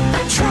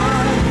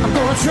 I'm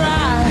gonna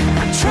try,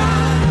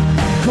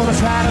 gonna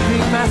try to be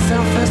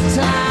myself this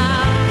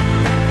time.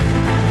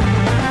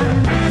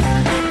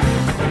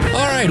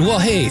 All right, well,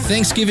 hey,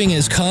 Thanksgiving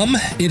has come.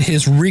 It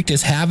has wreaked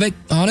its havoc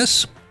on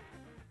us.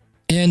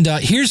 And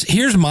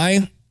here's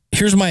my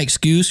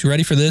excuse. You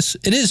ready for this?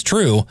 It is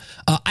true.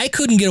 I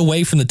couldn't get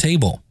away from the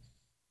table.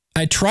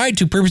 I tried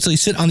to purposely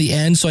sit on the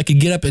end so I could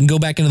get up and go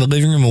back into the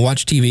living room and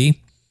watch TV,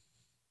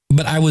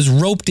 but I was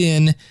roped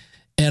in,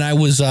 and I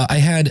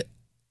had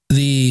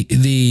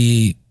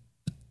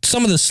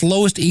some of the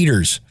slowest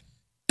eaters,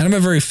 and I'm a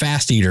very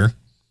fast eater,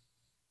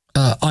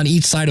 on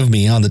each side of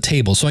me on the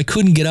table, so I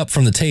couldn't get up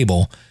from the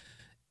table.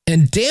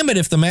 And damn it,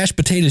 if the mashed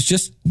potatoes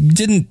just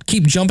didn't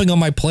keep jumping on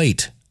my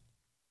plate.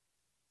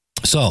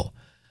 So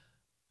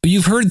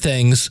you've heard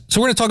things. So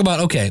we're going to talk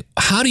about, okay,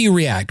 how do you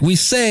react? We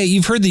say,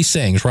 you've heard these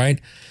sayings, right?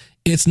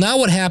 It's not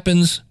what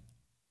happens,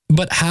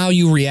 but how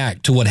you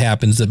react to what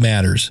happens that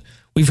matters.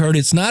 We've heard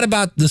it's not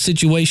about the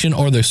situation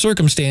or the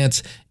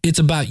circumstance. It's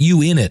about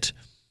you in it.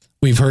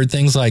 We've heard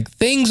things like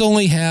things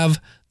only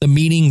have the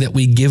meaning that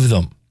we give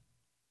them.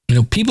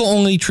 People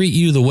only treat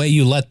you the way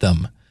you let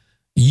them.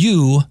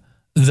 You,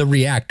 the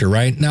reactor,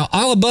 right? Now,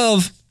 all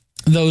above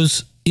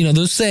those,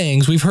 those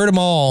sayings, we've heard them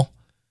all.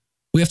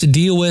 We have to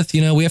deal with,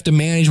 we have to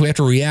manage, we have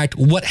to react.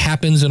 What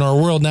happens in our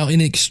world? Now,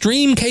 in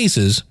extreme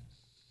cases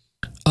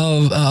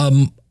of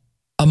a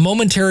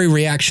momentary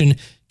reaction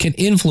can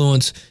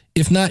influence,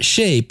 if not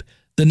shape,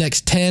 the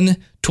next 10,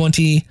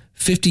 20,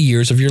 50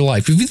 years of your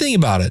life. If you think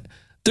about it,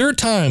 there are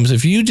times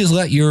if you just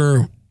let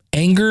your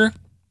anger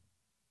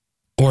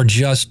or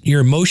just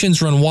your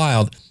emotions run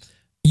wild,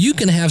 you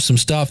can have some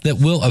stuff that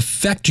will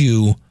affect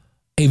you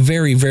a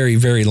very, very,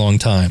 very long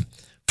time.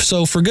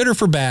 So for good or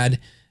for bad,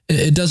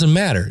 it doesn't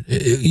matter.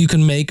 You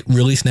can make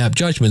really snap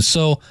judgments.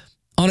 So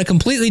on a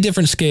completely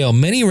different scale,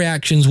 many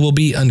reactions will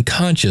be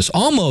unconscious,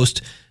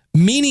 almost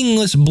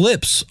meaningless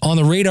blips on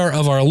the radar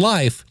of our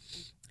life.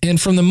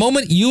 And from the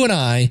moment you and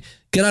I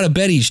get out of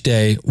bed each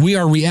day,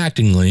 we're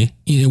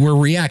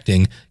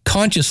reacting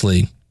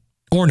consciously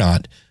or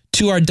not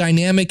to our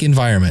dynamic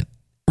environment,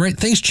 right?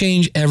 Things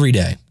change every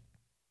day.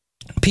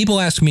 People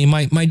ask me,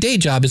 my day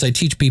job is I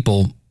teach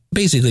people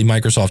basically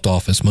Microsoft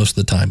Office most of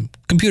the time,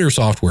 computer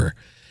software.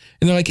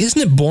 And they're like,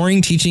 isn't it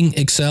boring teaching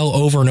Excel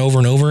over and over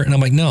and over? And I'm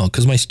like, no,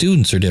 because my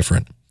students are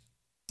different.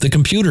 The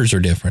computers are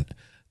different.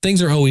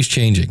 Things are always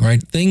changing,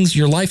 right?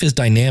 Your life is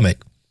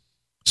dynamic.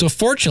 So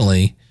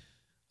fortunately,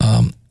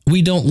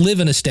 we don't live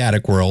in a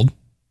static world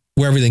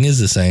where everything is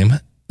the same.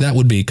 That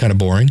would be kind of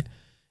boring.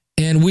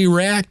 And we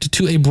react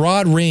to a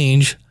broad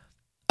range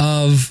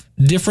of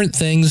different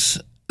things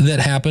that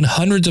happen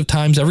hundreds of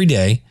times every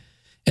day.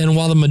 And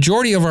while the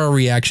majority of our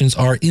reactions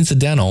are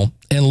incidental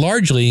and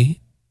largely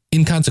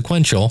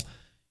inconsequential,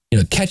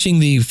 catching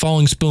the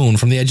falling spoon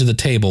from the edge of the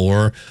table,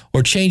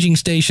 or changing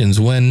stations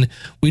when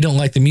we don't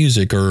like the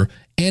music, or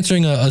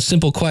answering a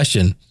simple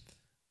question,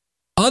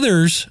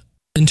 others,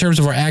 in terms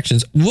of our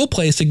actions, will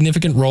play a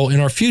significant role in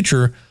our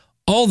future,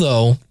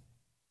 although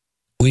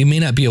we may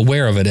not be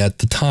aware of it at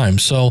the time.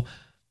 So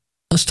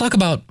let's talk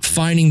about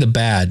finding the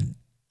bad.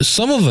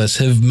 Some of us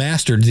have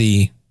mastered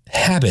the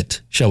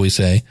habit, shall we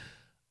say,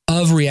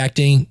 of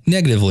reacting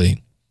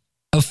negatively,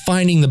 of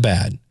finding the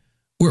bad.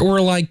 We're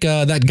like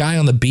that guy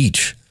on the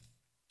beach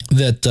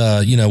that,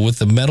 with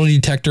the metal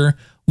detector,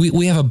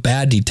 we have a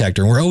bad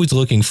detector. We're always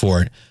looking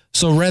for it.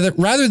 So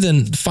rather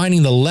than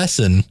finding the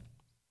lesson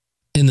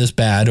in this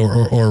bad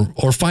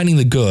or finding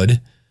the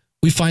good,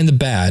 we find the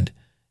bad.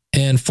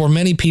 And for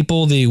many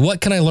people, the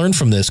what can I learn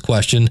from this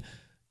question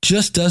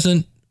just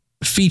doesn't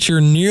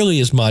feature nearly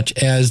as much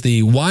as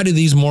the why do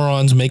these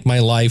morons make my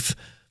life,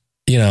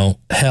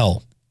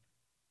 hell?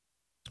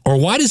 Or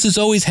why does this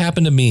always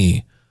happen to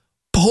me?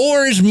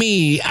 Poor's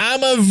me.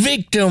 I'm a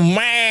victim,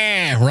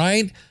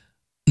 right?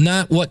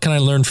 Not what can I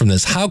learn from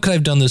this? How could I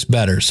have done this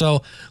better?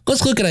 So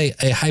let's look at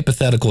a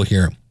hypothetical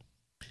here.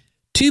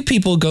 Two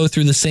people go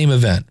through the same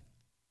event.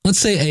 Let's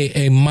say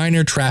a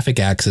minor traffic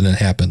accident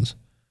happens.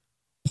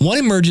 One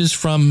emerges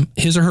from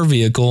his or her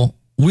vehicle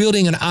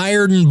wielding an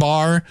iron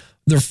bar.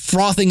 They're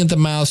frothing at the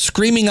mouth,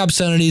 screaming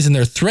obscenities, and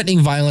they're threatening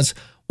violence,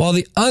 while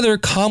the other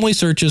calmly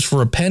searches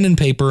for a pen and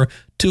paper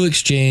to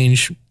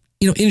exchange,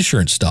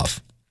 insurance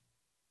stuff.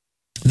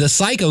 The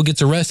psycho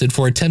gets arrested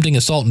for attempting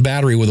assault and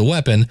battery with a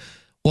weapon,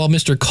 while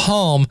Mr.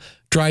 Calm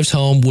drives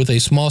home with a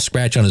small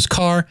scratch on his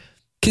car,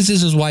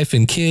 kisses his wife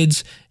and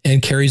kids,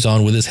 and carries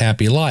on with his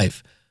happy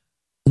life.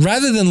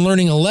 Rather than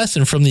learning a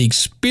lesson from the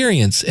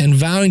experience and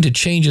vowing to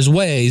change his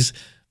ways,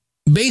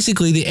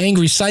 basically the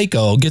angry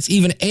psycho gets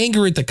even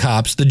angrier at the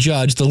cops, the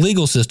judge, the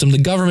legal system,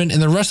 the government, and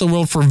the rest of the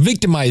world for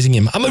victimizing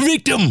him. I'm a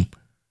victim.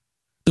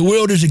 The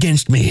world is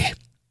against me.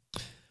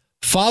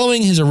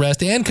 Following his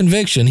arrest and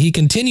conviction, he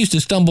continues to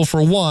stumble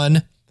for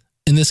one,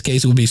 in this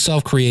case it would be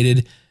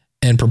self-created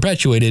and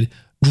perpetuated,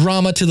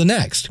 drama to the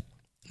next,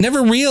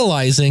 never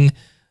realizing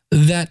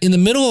that in the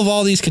middle of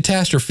all these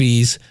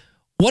catastrophes,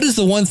 what is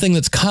the one thing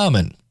that's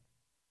common?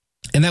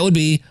 And that would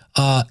be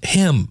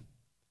him.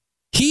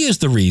 He is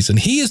the reason.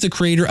 He is the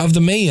creator of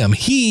the mayhem.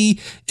 He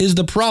is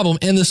the problem.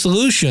 And the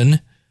solution,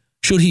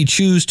 should he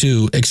choose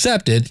to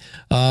accept it,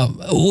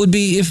 would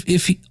be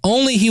if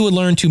only he would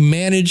learn to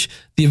manage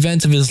the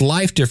events of his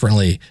life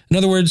differently. In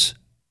other words,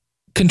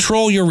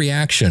 control your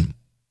reaction.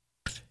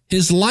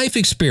 His life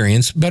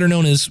experience, better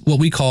known as what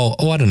we call,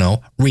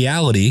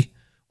 reality,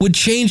 would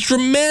change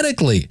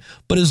dramatically.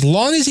 But as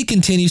long as he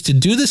continues to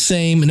do the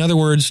same, in other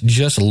words,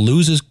 just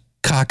loses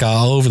caca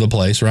all over the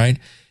place, right?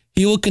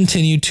 He will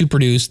continue to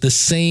produce the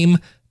same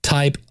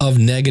type of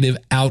negative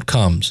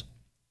outcomes.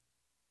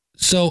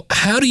 So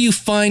how do you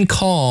find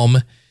calm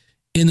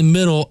in the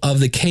middle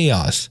of the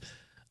chaos?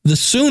 The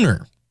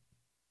sooner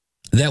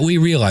that we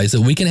realize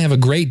that we can have a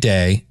great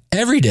day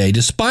every day,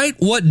 despite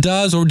what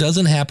does or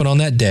doesn't happen on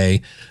that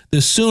day,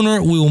 the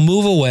sooner we will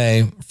move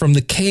away from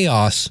the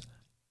chaos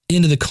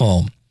into the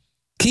calm.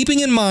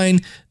 Keeping in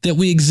mind that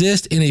we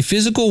exist in a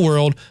physical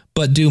world,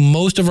 but do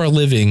most of our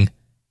living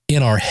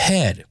in our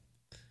head.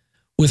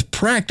 With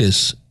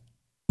practice,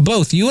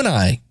 both you and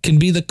I can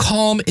be the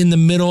calm in the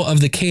middle of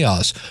the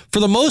chaos.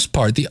 For the most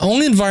part, the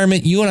only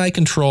environment you and I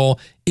control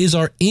is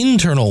our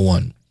internal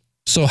one.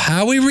 So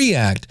how we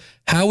react,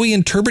 how we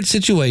interpret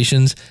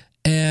situations,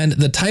 and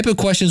the type of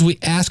questions we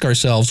ask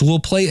ourselves will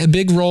play a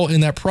big role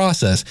in that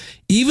process.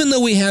 Even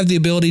though we have the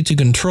ability to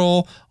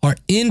control our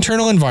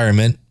internal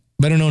environment,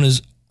 better known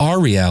as our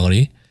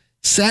reality,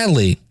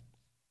 sadly,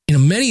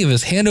 many of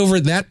us hand over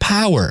that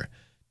power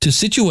to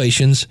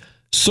situations,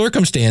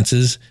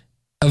 circumstances,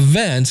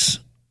 events,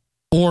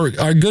 or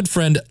our good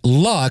friend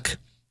luck,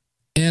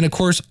 and of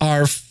course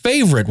our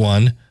favorite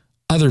one,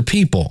 other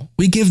people.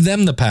 We give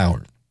them the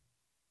power.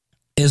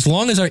 As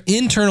long as our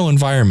internal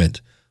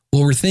environment,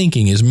 what we're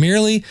thinking, is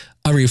merely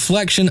a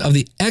reflection of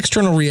the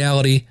external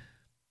reality,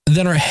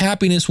 then our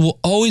happiness will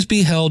always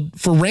be held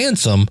for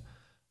ransom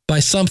by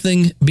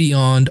something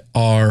beyond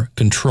our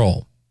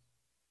control.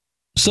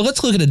 So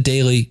let's look at a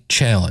daily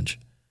challenge.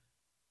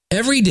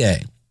 Every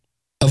day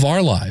of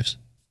our lives,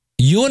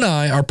 you and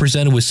I are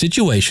presented with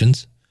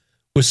situations,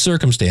 with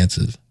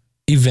circumstances,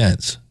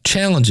 events,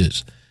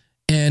 challenges,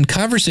 and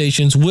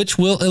conversations which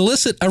will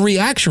elicit a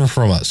reaction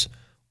from us,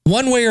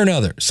 one way or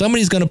another.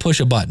 Somebody's going to push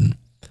a button.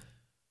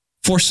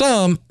 For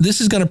some,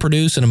 this is going to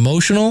produce an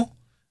emotional,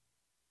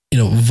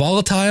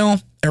 volatile,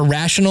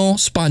 irrational,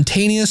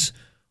 spontaneous,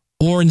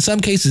 or in some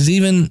cases,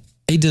 even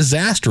a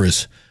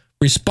disastrous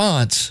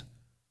response.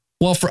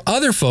 While for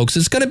other folks,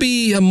 it's going to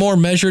be a more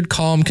measured,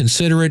 calm,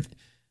 considerate,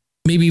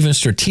 maybe even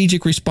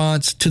strategic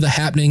response to the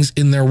happenings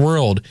in their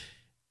world.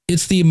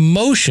 It's the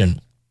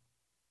emotion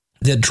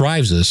that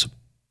drives us,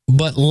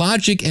 but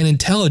logic and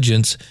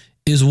intelligence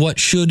is what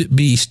should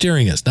be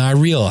steering us. Now, I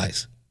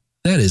realize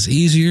that is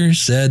easier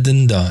said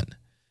than done.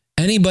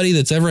 Anybody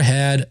that's ever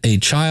had a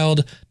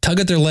child tug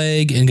at their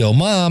leg and go,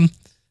 Mom,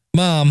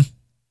 Mom,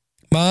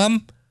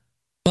 Mom,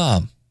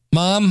 Mom,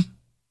 Mom,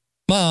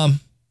 Mom,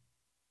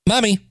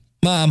 Mommy,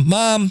 Mom,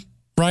 Mom,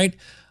 right?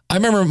 I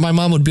remember my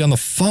mom would be on the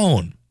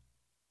phone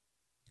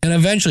and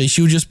eventually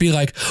she would just be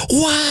like,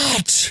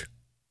 what?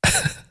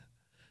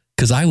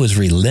 Because I was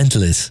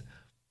relentless.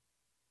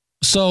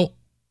 So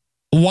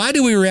why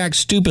do we react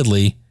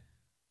stupidly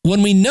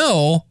when we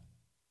know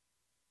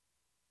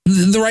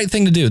the right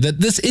thing to do, that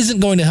this isn't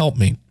going to help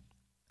me?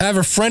 I have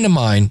a friend of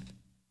mine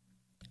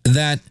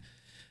that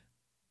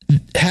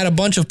had a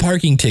bunch of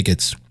parking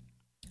tickets,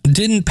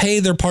 didn't pay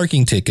their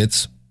parking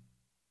tickets.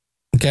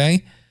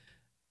 Okay.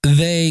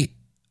 They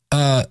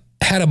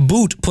had a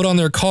boot put on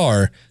their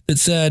car that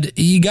said,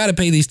 you got to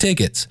pay these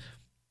tickets.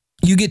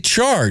 You get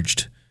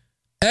charged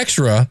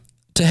extra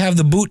to have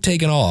the boot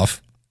taken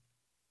off.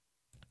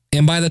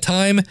 And by the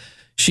time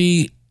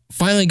she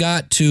finally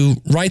got to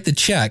write the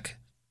check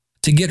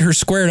to get her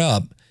squared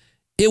up,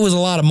 it was a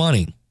lot of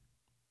money.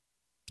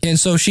 And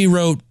so she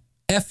wrote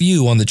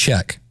FU on the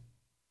check.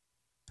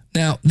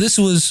 Now, this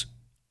was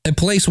a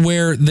place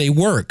where they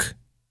work.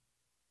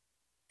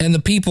 And the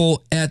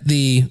people at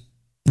the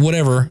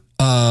whatever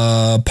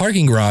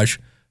parking garage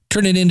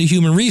turned it into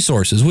human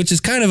resources, which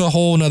is kind of a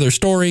whole nother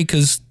story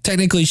because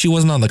technically she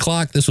wasn't on the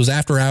clock. This was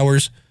after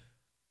hours.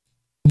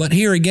 But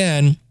here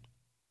again,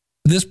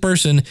 this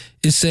person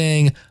is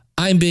saying,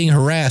 I'm being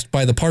harassed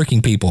by the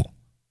parking people.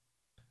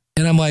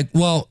 And I'm like,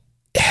 well,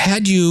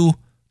 had you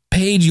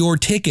paid your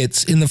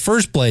tickets in the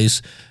first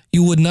place,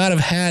 you would not have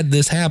had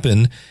this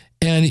happen.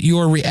 And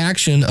your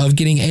reaction of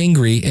getting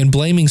angry and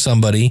blaming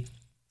somebody,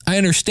 I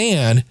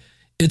understand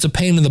it's a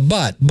pain in the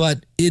butt,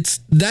 but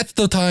that's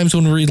the times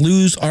when we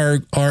lose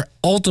our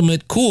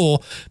ultimate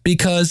cool,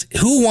 because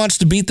who wants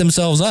to beat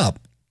themselves up?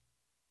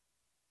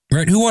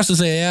 Right? Who wants to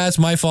say, yeah, it's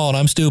my fault,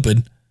 I'm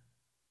stupid?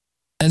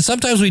 And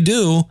sometimes we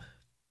do,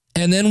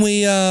 and then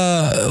we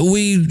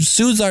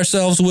soothe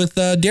ourselves with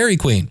Dairy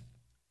Queen.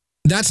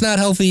 That's not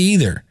healthy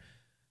either.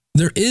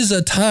 There is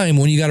a time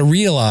when you got to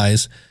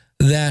realize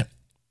that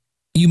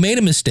you made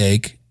a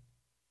mistake,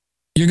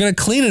 you're going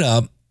to clean it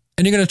up,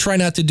 and you're going to try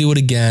not to do it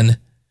again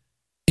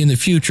in the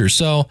future.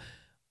 So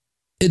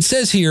it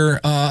says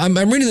here, I'm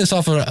reading this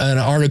off of an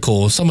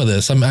article, some of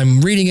this. I'm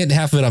reading it, and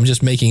half of it I'm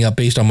just making up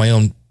based on my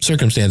own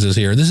circumstances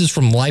here. This is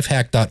from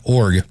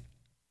lifehack.org.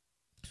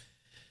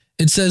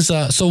 It says,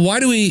 so why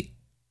do we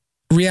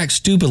react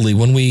stupidly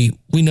when we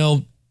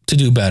know to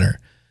do better?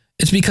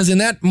 It's because in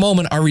that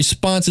moment, our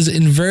responses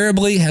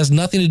invariably has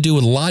nothing to do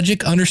with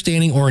logic,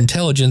 understanding, or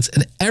intelligence,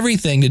 and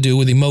everything to do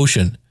with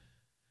emotion.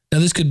 Now,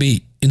 this could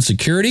be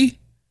insecurity.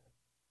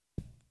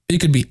 It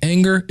could be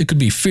anger. It could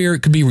be fear.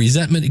 It could be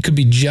resentment. It could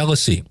be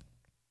jealousy.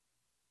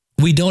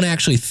 We don't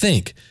actually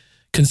think,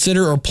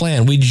 consider, or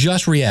plan. We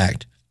just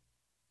react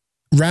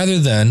rather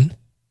than,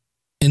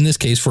 in this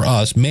case for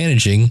us,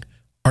 managing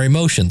our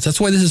emotions.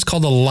 That's why this is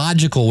called the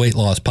Logical Weight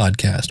Loss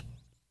Podcast.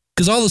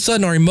 Because all of a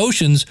sudden our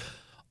emotions,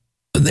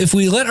 if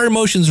we let our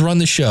emotions run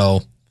the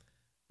show,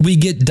 we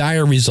get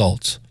dire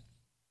results.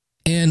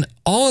 And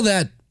all of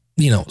that,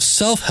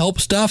 self-help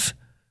stuff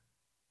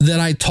that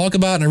I talk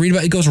about and I read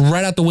about, it goes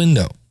right out the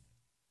window.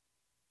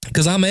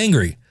 Because I'm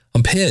angry.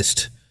 I'm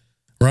pissed.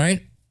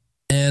 Right?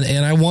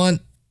 And I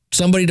want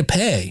somebody to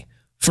pay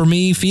for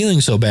me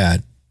feeling so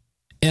bad.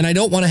 And I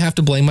don't want to have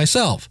to blame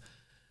myself.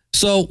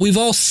 So we've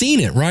all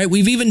seen it, right?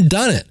 We've even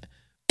done it.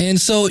 And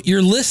so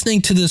you're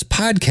listening to this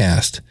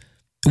podcast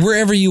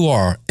wherever you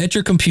are, at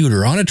your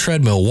computer, on a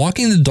treadmill,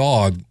 walking the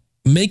dog,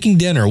 making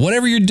dinner,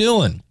 whatever you're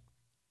doing,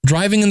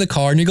 driving in the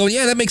car, and you go,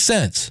 yeah, that makes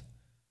sense.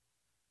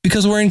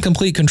 Because we're in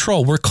complete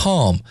control. We're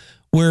calm.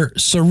 We're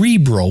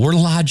cerebral. We're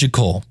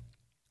logical.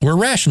 We're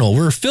rational.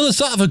 We're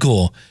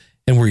philosophical.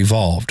 And we're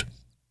evolved.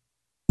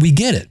 We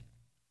get it.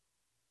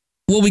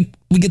 Well, we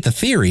get the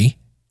theory,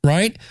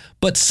 right?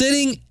 But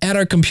sitting at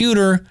our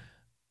computer,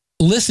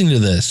 listening to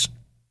this,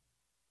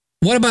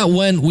 what about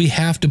when we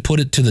have to put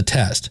it to the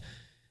test?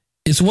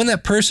 It's when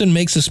that person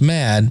makes us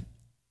mad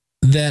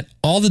that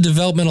all the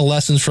developmental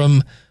lessons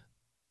from,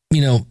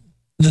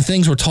 the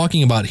things we're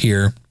talking about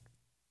here,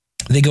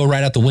 they go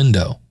right out the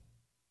window.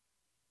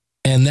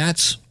 And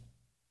that's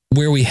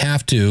where we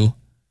have to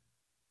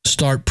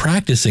start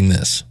practicing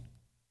this.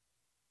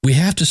 We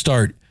have to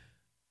start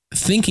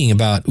thinking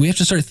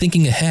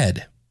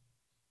ahead.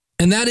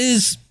 And that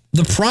is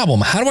the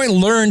problem. How do I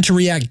learn to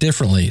react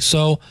differently?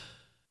 So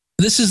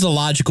this is the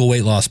Logical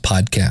Weight Loss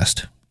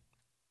Podcast.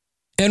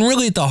 And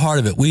really at the heart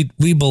of it,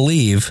 we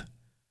believe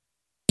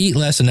eat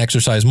less and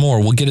exercise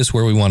more will get us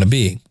where we want to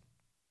be.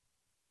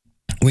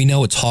 We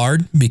know it's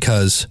hard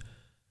because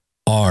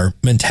our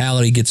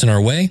mentality gets in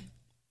our way.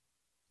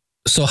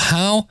 So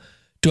how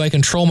do I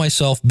control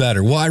myself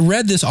better? Well, I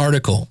read this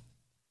article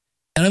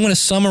and I'm going to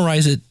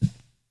summarize it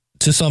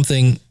to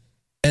something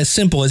as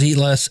simple as eat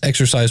less,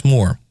 exercise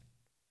more.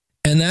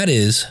 And that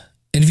is,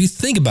 and if you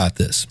think about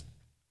this,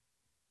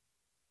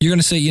 you're going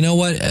to say, you know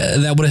what,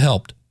 that would have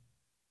helped.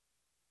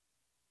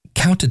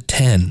 Count to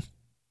 10.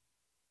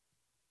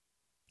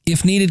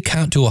 If needed,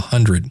 count to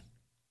 100.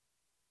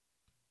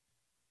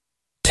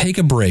 Take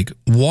a break,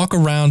 walk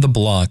around the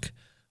block,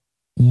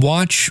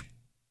 watch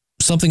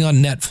something on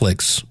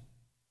Netflix,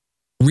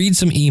 read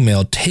some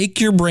email, take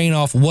your brain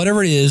off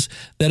whatever it is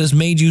that has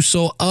made you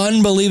so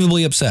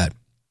unbelievably upset,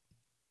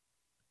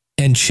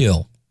 and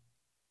chill.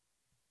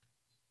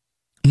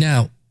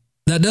 Now,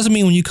 that doesn't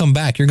mean when you come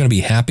back, you're going to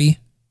be happy.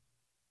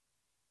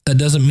 That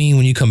doesn't mean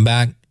when you come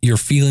back, your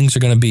feelings are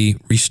going to be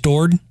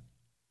restored.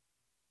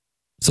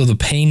 So the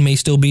pain may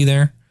still be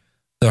there,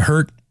 the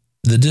hurt,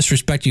 the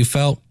disrespect you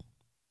felt.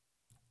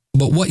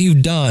 But what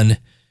you've done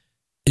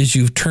is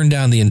you've turned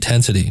down the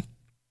intensity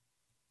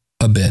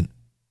a bit.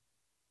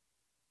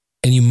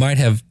 And you might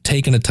have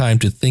taken a time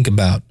to think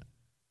about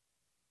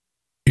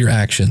your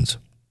actions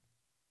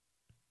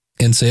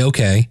and say,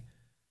 okay,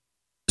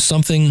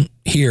 something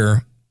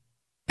here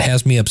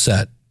has me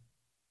upset.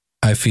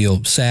 I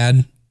feel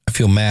sad. I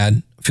feel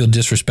mad. I feel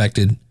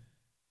disrespected.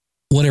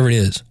 Whatever it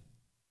is.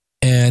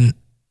 And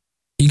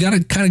you got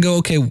to kind of go,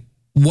 okay,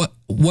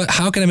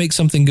 how can I make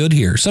something good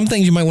here? Some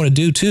things you might want to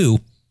do too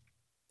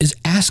is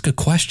ask a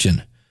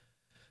question.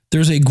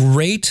 There's a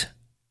great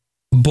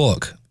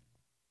book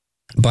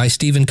by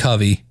Stephen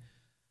Covey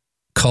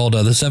called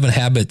The 7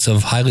 Habits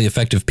of Highly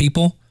Effective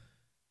People.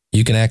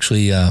 You can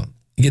actually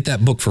get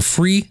that book for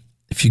free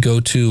if you go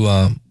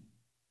to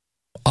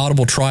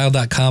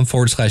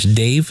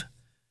audibletrial.com/Dave.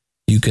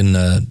 You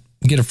can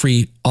get a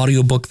free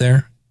audiobook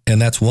there,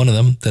 and that's one of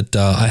them that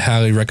I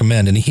highly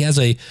recommend. And he has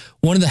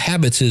one of the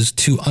habits is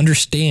to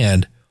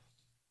understand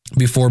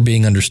before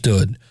being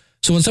understood.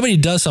 So when somebody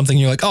does something,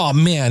 you're like, oh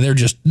man, they're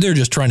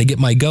just trying to get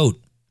my goat.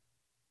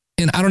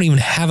 And I don't even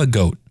have a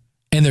goat,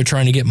 and they're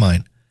trying to get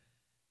mine.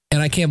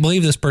 And I can't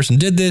believe this person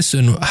did this,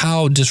 and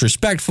how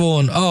disrespectful,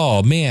 and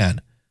oh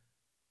man.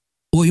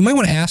 Well, you might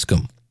want to ask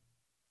them.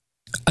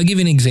 I'll give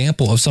you an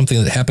example of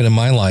something that happened in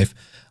my life.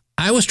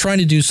 I was trying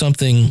to do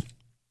something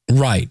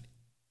right.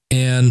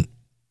 And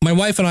my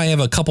wife and I have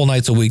a couple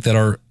nights a week that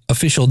are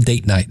official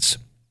date nights.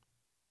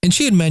 And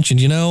she had mentioned,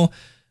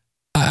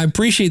 I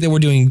appreciate that we're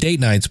doing date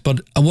nights,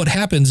 but what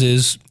happens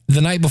is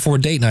the night before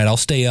date night, I'll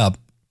stay up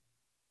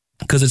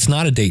because it's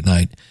not a date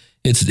night.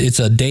 It's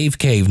a Dave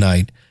Cave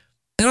night.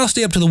 And I'll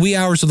stay up to the wee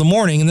hours of the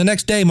morning. And the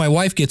next day, my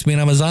wife gets me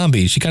and I'm a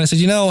zombie. She kind of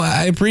says,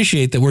 I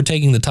appreciate that we're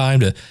taking the time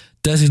to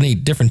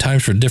designate different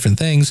times for different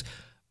things.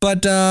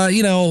 But,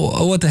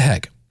 what the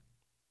heck?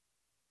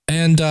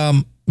 And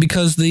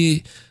because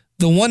the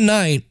one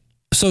night,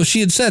 so she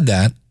had said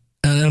that,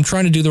 and I'm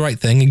trying to do the right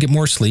thing and get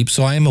more sleep.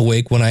 So I am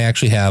awake when I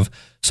actually have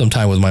some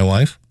time with my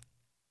wife.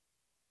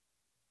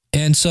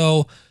 And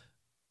so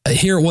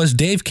here it was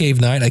Dave Cave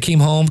night. I came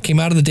home, came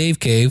out of the Dave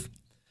Cave,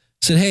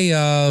 said, hey,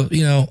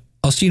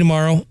 I'll see you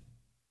tomorrow.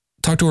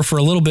 Talked to her for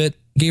a little bit,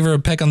 gave her a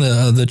peck on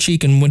the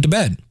cheek and went to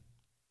bed.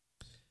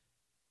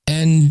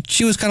 And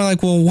she was kind of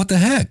like, well, what the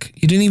heck?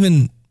 You didn't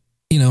even,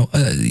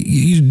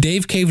 you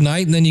Dave Cave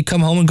night and then you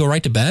come home and go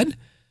right to bed?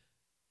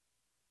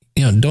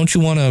 Don't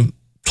you want to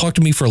talk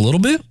to me for a little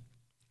bit?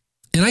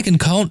 And I can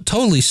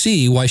totally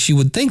see why she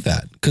would think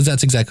that, because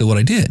that's exactly what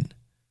I did.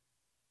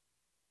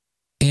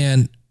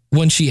 And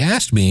when she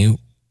asked me,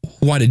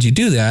 why did you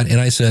do that? And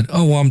I said,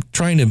 oh, well, I'm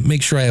trying to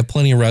make sure I have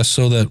plenty of rest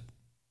so that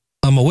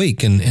I'm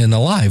awake and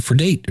alive for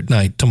date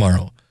night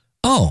tomorrow.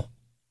 Oh,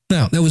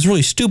 now that was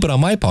really stupid on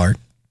my part,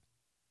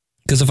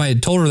 because if I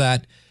had told her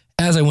that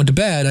as I went to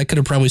bed, I could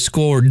have probably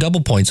scored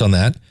double points on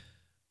that,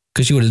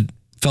 because she would have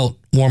felt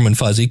warm and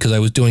fuzzy because I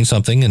was doing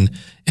something and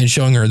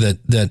showing her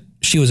that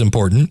she was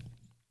important.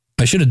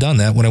 I should have done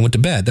that when I went to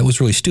bed. That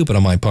was really stupid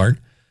on my part.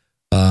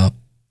 But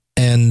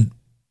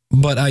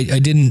I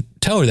didn't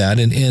tell her that.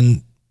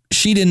 And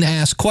she didn't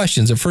ask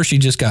questions. At first, she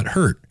just got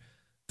hurt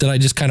that I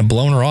just kind of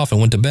blown her off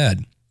and went to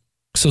bed.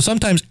 So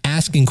sometimes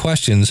asking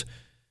questions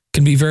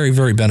can be very,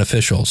 very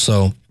beneficial.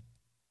 So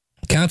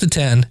count to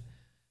 10.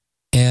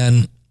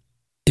 And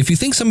if you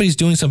think somebody's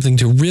doing something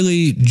to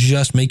really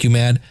just make you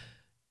mad,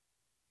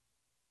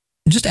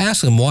 just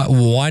ask them,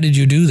 why did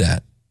you do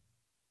that?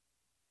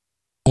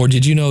 Or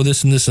did you know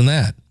this and this and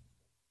that?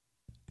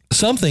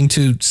 Something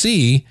to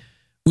see.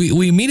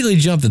 We immediately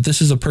jump that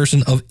this is a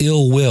person of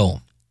ill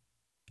will.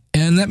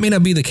 And that may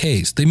not be the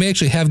case. They may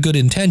actually have good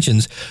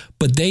intentions,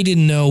 but they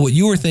didn't know what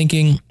you were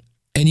thinking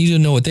and you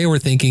didn't know what they were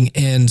thinking,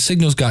 and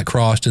signals got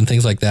crossed and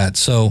things like that.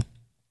 So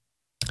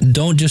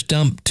don't just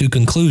jump to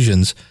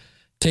conclusions.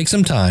 Take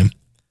some time,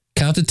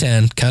 count to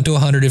 10, count to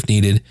 100 if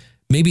needed,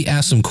 maybe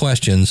ask some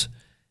questions,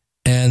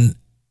 and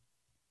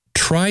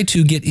try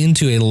to get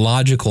into a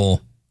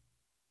logical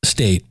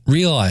state.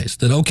 Realize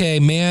that, okay,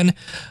 man,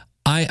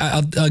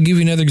 I'll give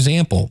you another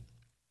example.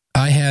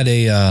 I had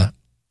a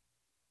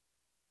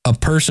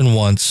person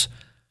once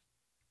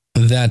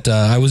that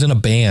I was in a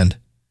band,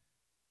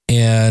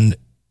 and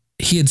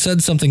he had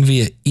said something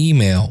via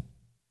email.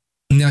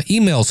 Now,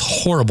 email is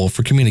horrible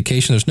for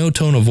communication. There's no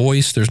tone of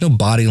voice. There's no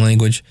body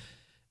language.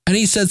 And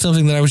he said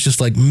something that I was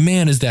just like,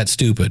 man, is that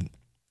stupid?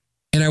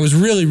 And I was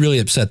really, really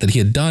upset that he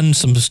had done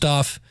some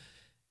stuff.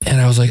 And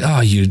I was like,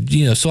 oh,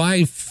 you know, so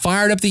I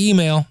fired up the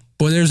email.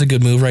 Boy, there's a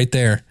good move right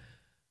there,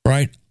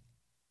 right?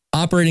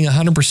 Operating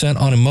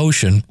 100% on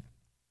emotion.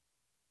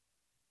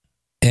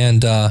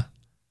 And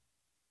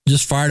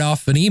just fired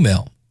off an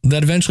email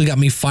that eventually got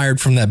me fired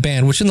from that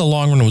band, which in the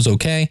long run was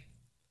okay.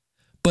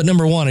 But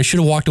number one, I should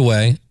have walked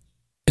away.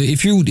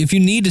 If you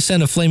need to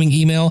send a flaming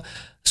email,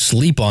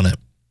 sleep on it.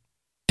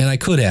 And I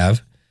could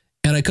have.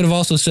 And I could have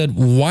also said,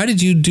 why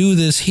did you do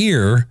this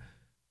here?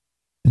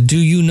 Do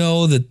you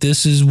know that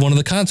this is one of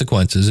the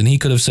consequences? And he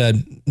could have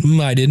said,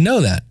 I didn't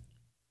know that.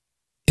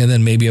 And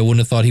then maybe I wouldn't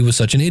have thought he was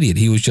such an idiot.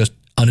 He was just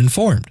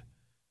uninformed.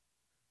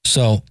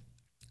 So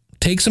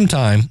take some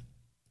time.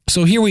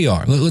 So here we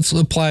are. Let's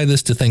apply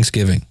this to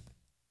Thanksgiving.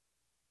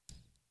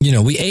 You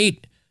know, we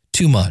ate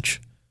too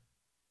much.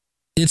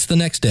 It's the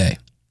next day.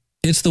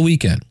 It's the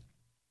weekend.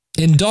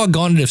 And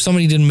doggone it if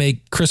somebody didn't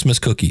make Christmas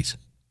cookies.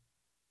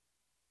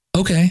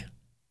 Okay.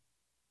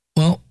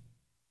 Well,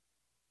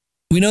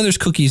 we know there's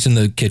cookies in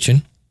the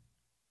kitchen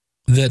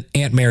that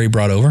Aunt Mary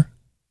brought over.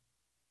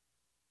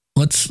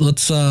 Let's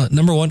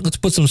number one, let's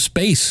put some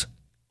space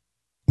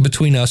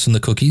between us and the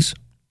cookies.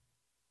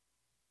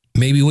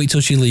 Maybe wait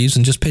till she leaves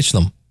and just pitch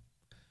them.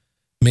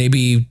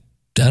 Maybe,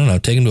 I don't know,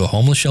 take them to a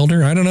homeless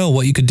shelter. I don't know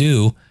what you could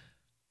do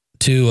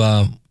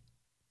to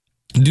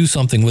do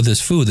something with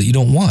this food that you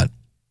don't want.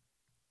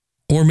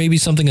 Or maybe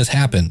something has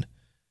happened.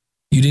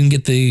 You didn't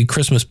get the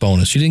Christmas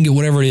bonus. You didn't get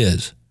whatever it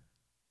is.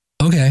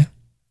 Okay.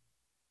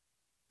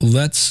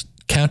 Let's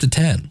count to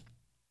 10.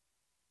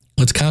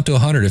 Let's count to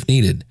 100 if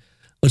needed.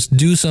 Let's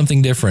do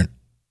something different.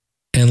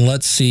 And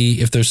let's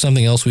see if there's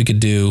something else we could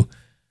do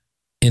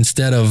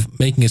instead of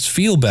making us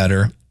feel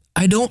better.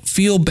 I don't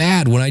feel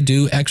bad when I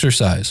do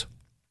exercise.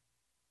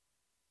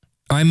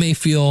 I may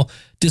feel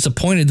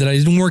disappointed that I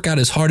didn't work out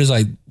as hard as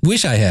I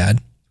wish I had,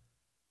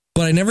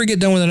 but I never get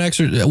done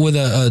with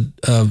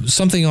an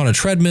something on a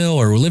treadmill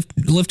or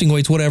lifting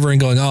weights, whatever, and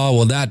going, oh,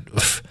 well,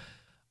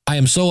 I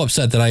am so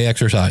upset that I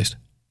exercised.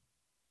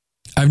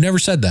 I've never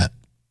said that.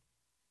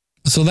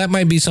 So that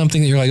might be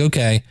something that you're like,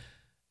 okay.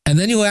 And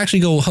then you'll actually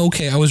go,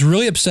 okay, I was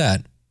really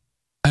upset.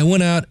 I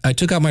went out, I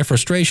took out my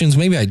frustrations.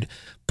 Maybe I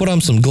put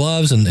on some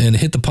gloves and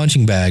hit the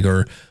punching bag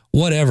or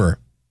whatever.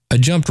 I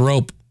jumped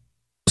rope,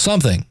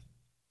 something.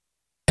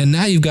 And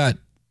now you've got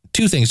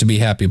two things to be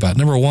happy about.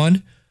 Number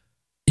one,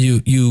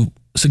 you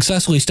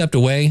successfully stepped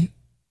away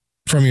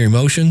from your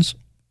emotions.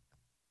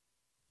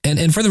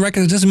 And for the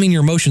record, it doesn't mean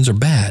your emotions are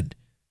bad.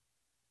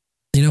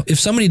 You know, if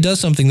somebody does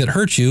something that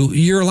hurts you,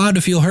 you're allowed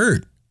to feel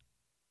hurt.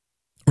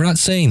 We're not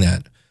saying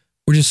that.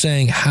 We're just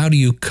saying, how do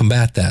you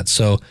combat that?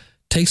 So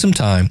take some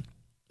time,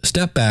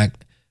 step back,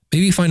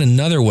 maybe find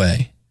another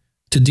way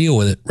to deal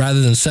with it rather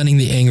than sending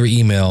the angry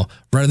email,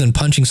 rather than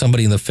punching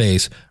somebody in the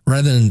face,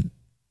 rather than,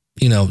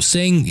 you know,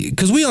 saying,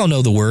 because we all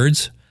know the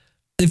words.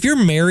 If you're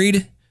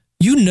married,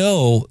 you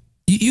know,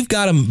 you've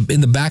got them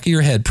in the back of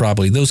your head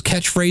probably, those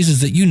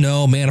catchphrases that you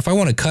know, man, if I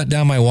want to cut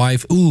down my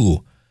wife,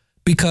 ooh,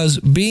 because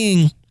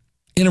being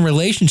in a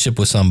relationship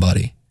with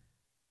somebody,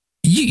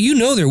 you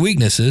know their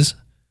weaknesses.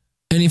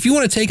 And if you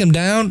want to take them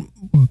down,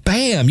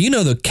 bam, you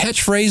know the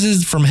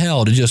catchphrases from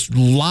hell to just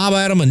lob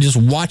at them and just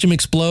watch them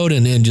explode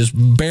and just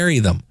bury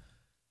them.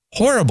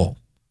 Horrible.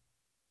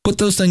 Put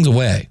those things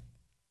away.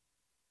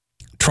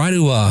 Try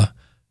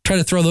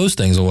to throw those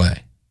things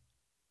away.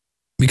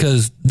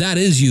 Because that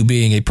is you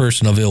being a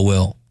person of ill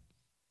will.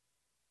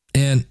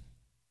 And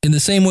in the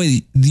same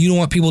way, you don't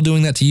want people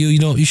doing that to you,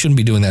 you shouldn't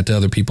be doing that to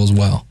other people as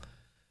well.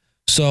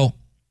 So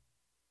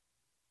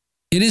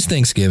it is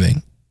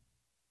Thanksgiving.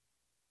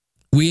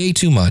 We ate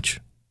too much.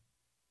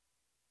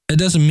 It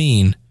doesn't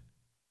mean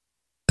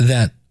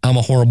that I'm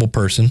a horrible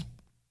person.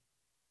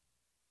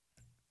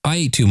 I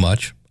ate too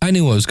much. I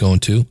knew I was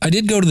going to. I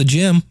did go to the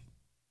gym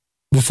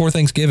before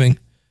Thanksgiving,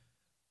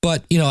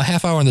 but, you know, a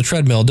half hour on the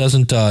treadmill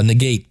doesn't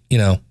negate, you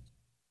know,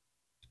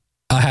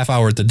 a half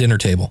hour at the dinner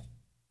table.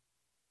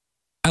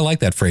 I like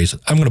that phrase.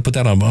 I'm going to put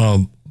that on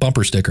a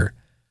bumper sticker.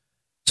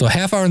 So a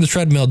half hour on the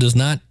treadmill is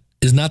not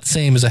the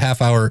same as a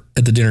half hour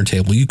at the dinner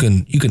table. You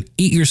can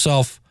eat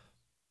yourself.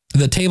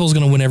 The table's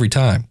going to win every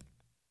time.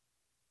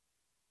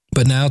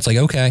 But now it's like,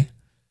 okay,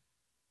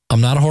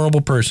 I'm not a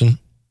horrible person.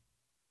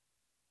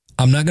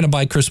 I'm not going to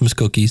buy Christmas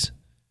cookies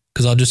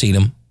because I'll just eat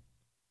them.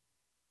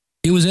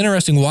 It was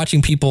interesting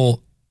watching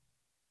people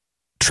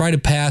try to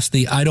pass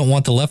the I don't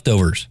want the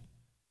leftovers.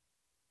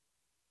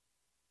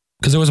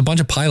 Because there was a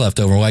bunch of pie left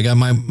over. Like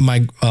my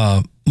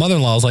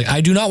mother-in-law was like, I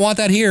do not want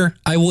that here.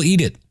 I will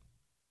eat it.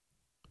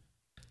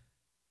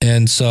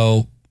 And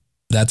so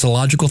that's a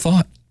logical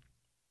thought.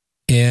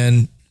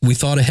 And we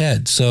thought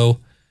ahead. So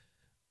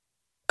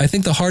I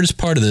think the hardest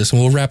part of this,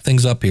 and we'll wrap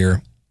things up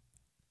here,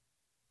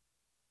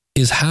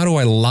 is how do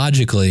I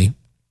logically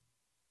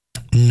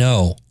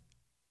know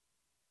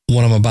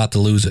when I'm about to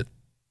lose it?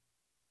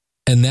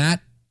 And that,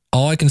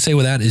 all I can say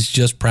with that is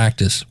just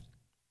practice.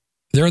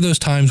 There are those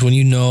times when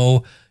you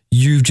know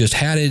you just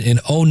had it,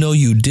 and oh no,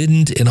 you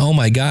didn't, and oh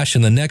my gosh,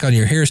 and the neck on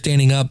your hair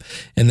standing up,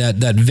 and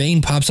that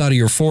vein pops out of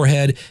your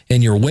forehead,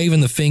 and you're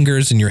waving the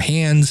fingers and your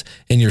hands,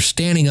 and you're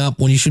standing up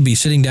when you should be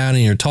sitting down,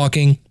 and you're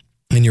talking,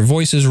 and your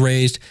voice is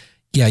raised.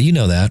 Yeah, you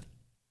know that.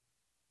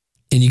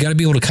 And you got to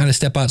be able to kind of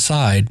step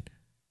outside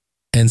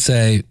and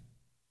say,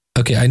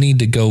 okay, I need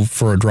to go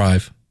for a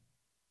drive.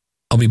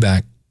 I'll be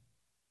back.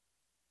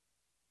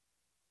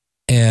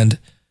 And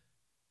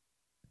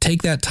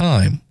take that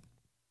time,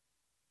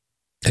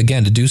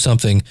 again, to do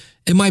something.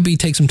 It might be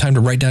take some time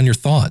to write down your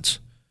thoughts.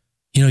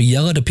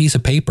 Yell at a piece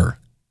of paper.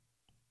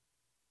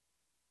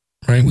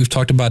 Right? We've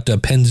talked about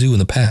Penzu in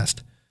the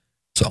past.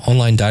 It's an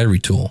online diary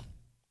tool.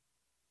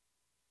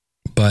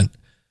 But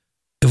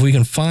if we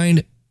can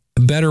find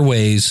better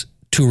ways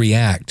to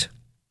react,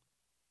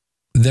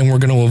 then we're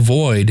going to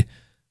avoid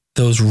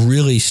those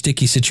really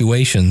sticky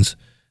situations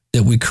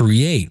that we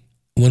create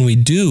when we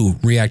do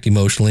react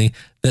emotionally,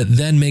 that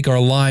then make our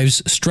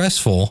lives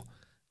stressful,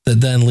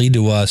 that then lead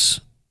to us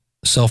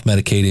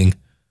self-medicating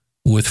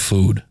with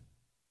food.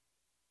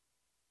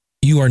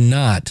 You are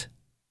not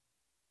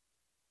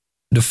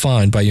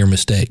defined by your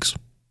mistakes.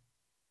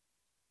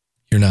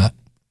 You're not.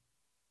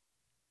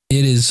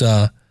 It is,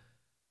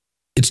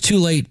 it's too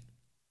late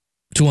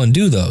to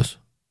undo those,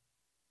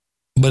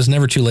 but it's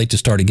never too late to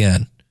start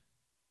again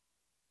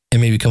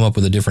and maybe come up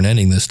with a different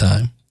ending this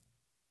time.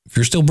 If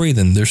you're still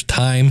breathing, there's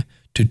time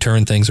to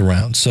turn things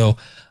around. So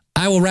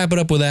I will wrap it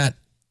up with that.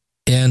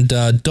 And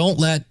don't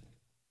let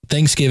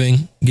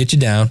Thanksgiving get you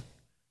down.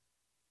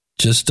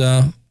 Just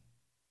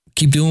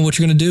keep doing what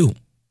you're going to do.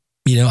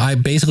 I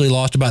basically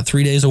lost about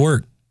 3 days of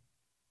work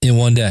in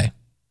one day.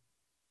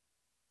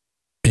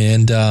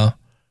 And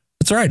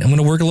it's all right. I'm going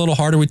to work a little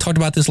harder. We talked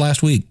about this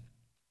last week.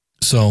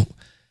 So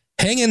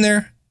hang in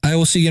there. I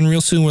will see you again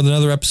real soon with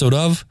another episode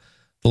of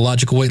the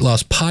Logical Weight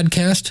Loss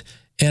Podcast.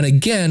 And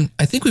again,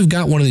 I think we've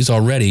got one of these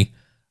already.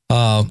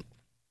 I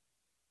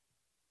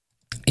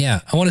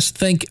want to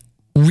thank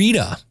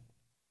Rita.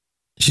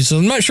 She says,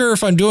 I'm not sure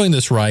if I'm doing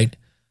this right.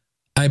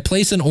 I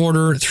place an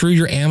order through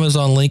your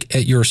Amazon link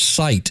at your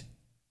site.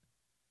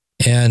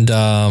 And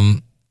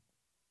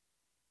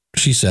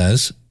she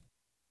says,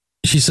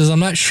 I'm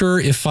not sure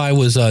if I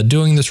was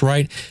doing this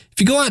right. If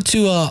you go out to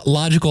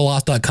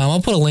logicalloss.com,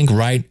 I'll put a link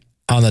right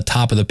on the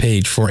top of the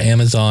page for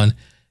Amazon.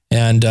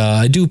 And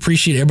I do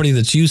appreciate everybody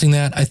that's using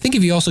that. I think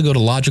if you also go to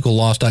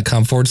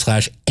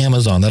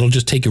logicalloss.com/Amazon, that'll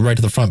just take you right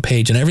to the front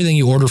page and everything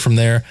you order from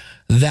there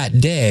that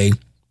day.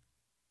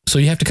 So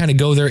you have to kind of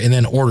go there and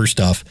then order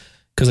stuff.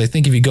 Because I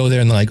think if you go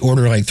there and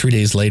order 3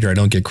 days later, I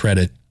don't get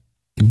credit.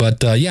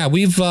 But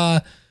we've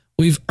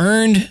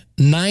earned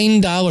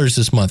 $9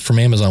 this month from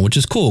Amazon, which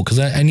is cool because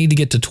I need to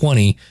get to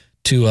 20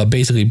 to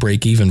basically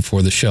break even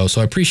for the show.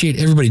 So I appreciate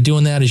everybody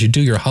doing that as you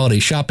do your holiday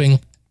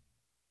shopping.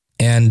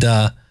 And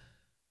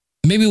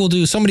maybe we'll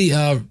do somebody,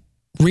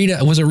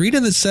 Rita, was it Rita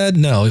that said?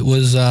 No, it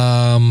was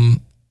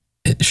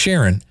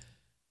Sharon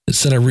that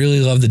said, I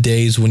really love the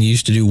days when you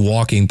used to do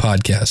walking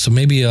podcasts. So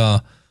maybe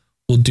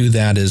we'll do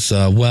that as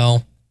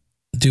well.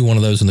 Do one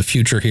of those in the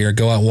future here.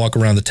 Go out and walk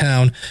around the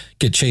town,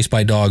 get chased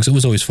by dogs. It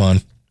was always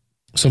fun.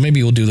 So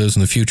maybe we'll do those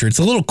in the future. It's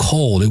a little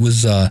cold. It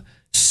was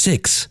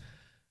 6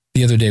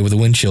 the other day with a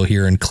wind chill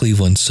here in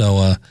Cleveland.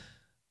 So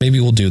maybe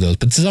we'll do those.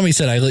 But somebody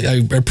said, I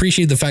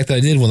appreciate the fact that I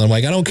did one. I'm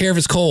like, I don't care if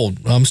it's cold.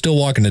 I'm still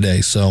walking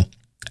today. So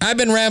I've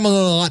been rambling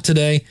a lot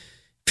today.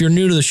 If you're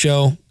new to the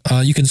show,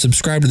 you can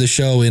subscribe to the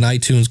show in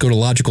iTunes. Go to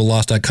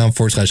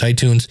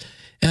logicalloss.com/iTunes.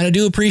 And I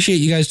do appreciate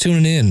you guys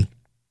tuning in.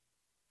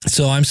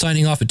 So I'm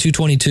signing off at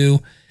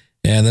 2:22.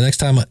 And the next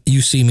time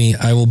you see me,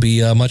 I will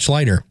be much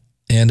lighter.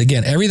 And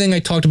again, everything I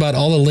talked about,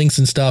 all the links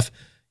and stuff,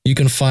 you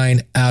can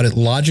find out at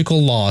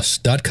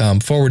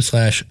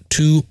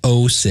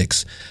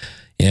logicalloss.com/206.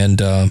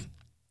 And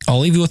I'll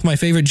leave you with my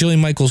favorite Jillian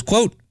Michaels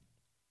quote,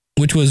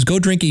 which was, go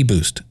drink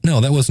E-Boost.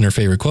 No, that wasn't her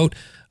favorite quote.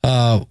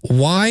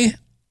 Why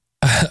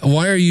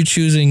are you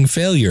choosing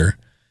failure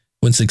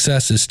when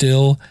success is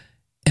still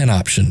an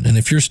option? And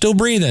if you're still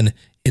breathing,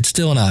 it's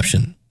still an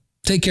option.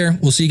 Take care.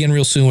 We'll see you again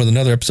real soon with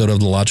another episode of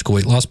the Logical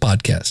Weight Loss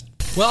Podcast.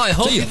 Well, I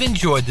hope you've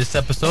enjoyed this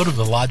episode of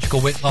the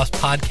Logical Weight Loss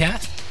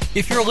Podcast.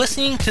 If you're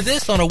listening to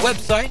this on a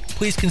website,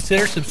 please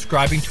consider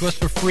subscribing to us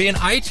for free in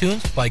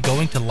iTunes by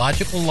going to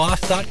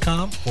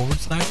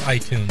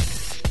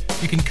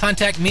logicalloss.com/iTunes. You can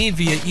contact me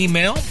via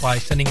email by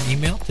sending an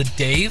email to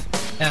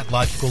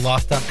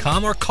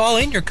dave@logicalloss.com or call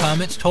in your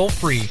comments toll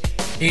free,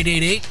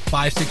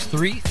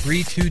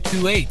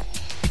 888-563-3228.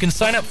 You can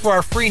sign up for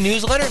our free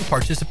newsletter and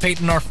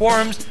participate in our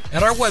forums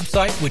at our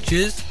website, which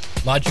is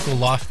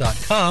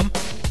logicalloss.com.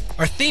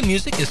 Our theme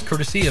music is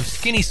courtesy of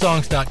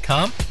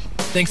skinnysongs.com.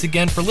 Thanks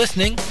again for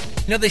listening.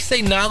 They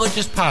say knowledge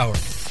is power.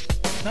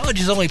 Knowledge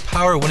is only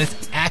power when it's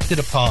acted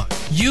upon.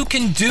 You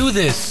can do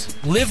this.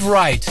 Live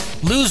right.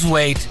 Lose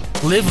weight.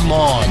 Live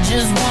long. I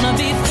just wanna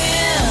be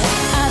thin.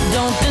 I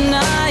don't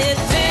deny it.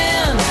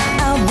 Thin.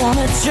 I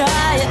wanna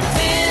try it.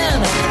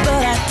 Thin.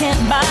 But I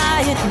can't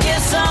buy it.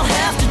 Guess I'll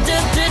have to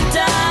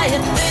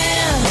diet.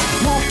 Thin.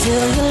 Won't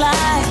kill your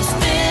life.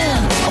 Thin.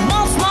 I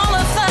want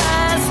smaller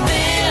thighs.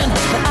 Thin.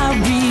 But I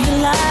realize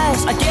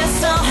lies. I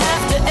guess I'll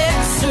have to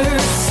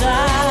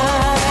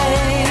exercise.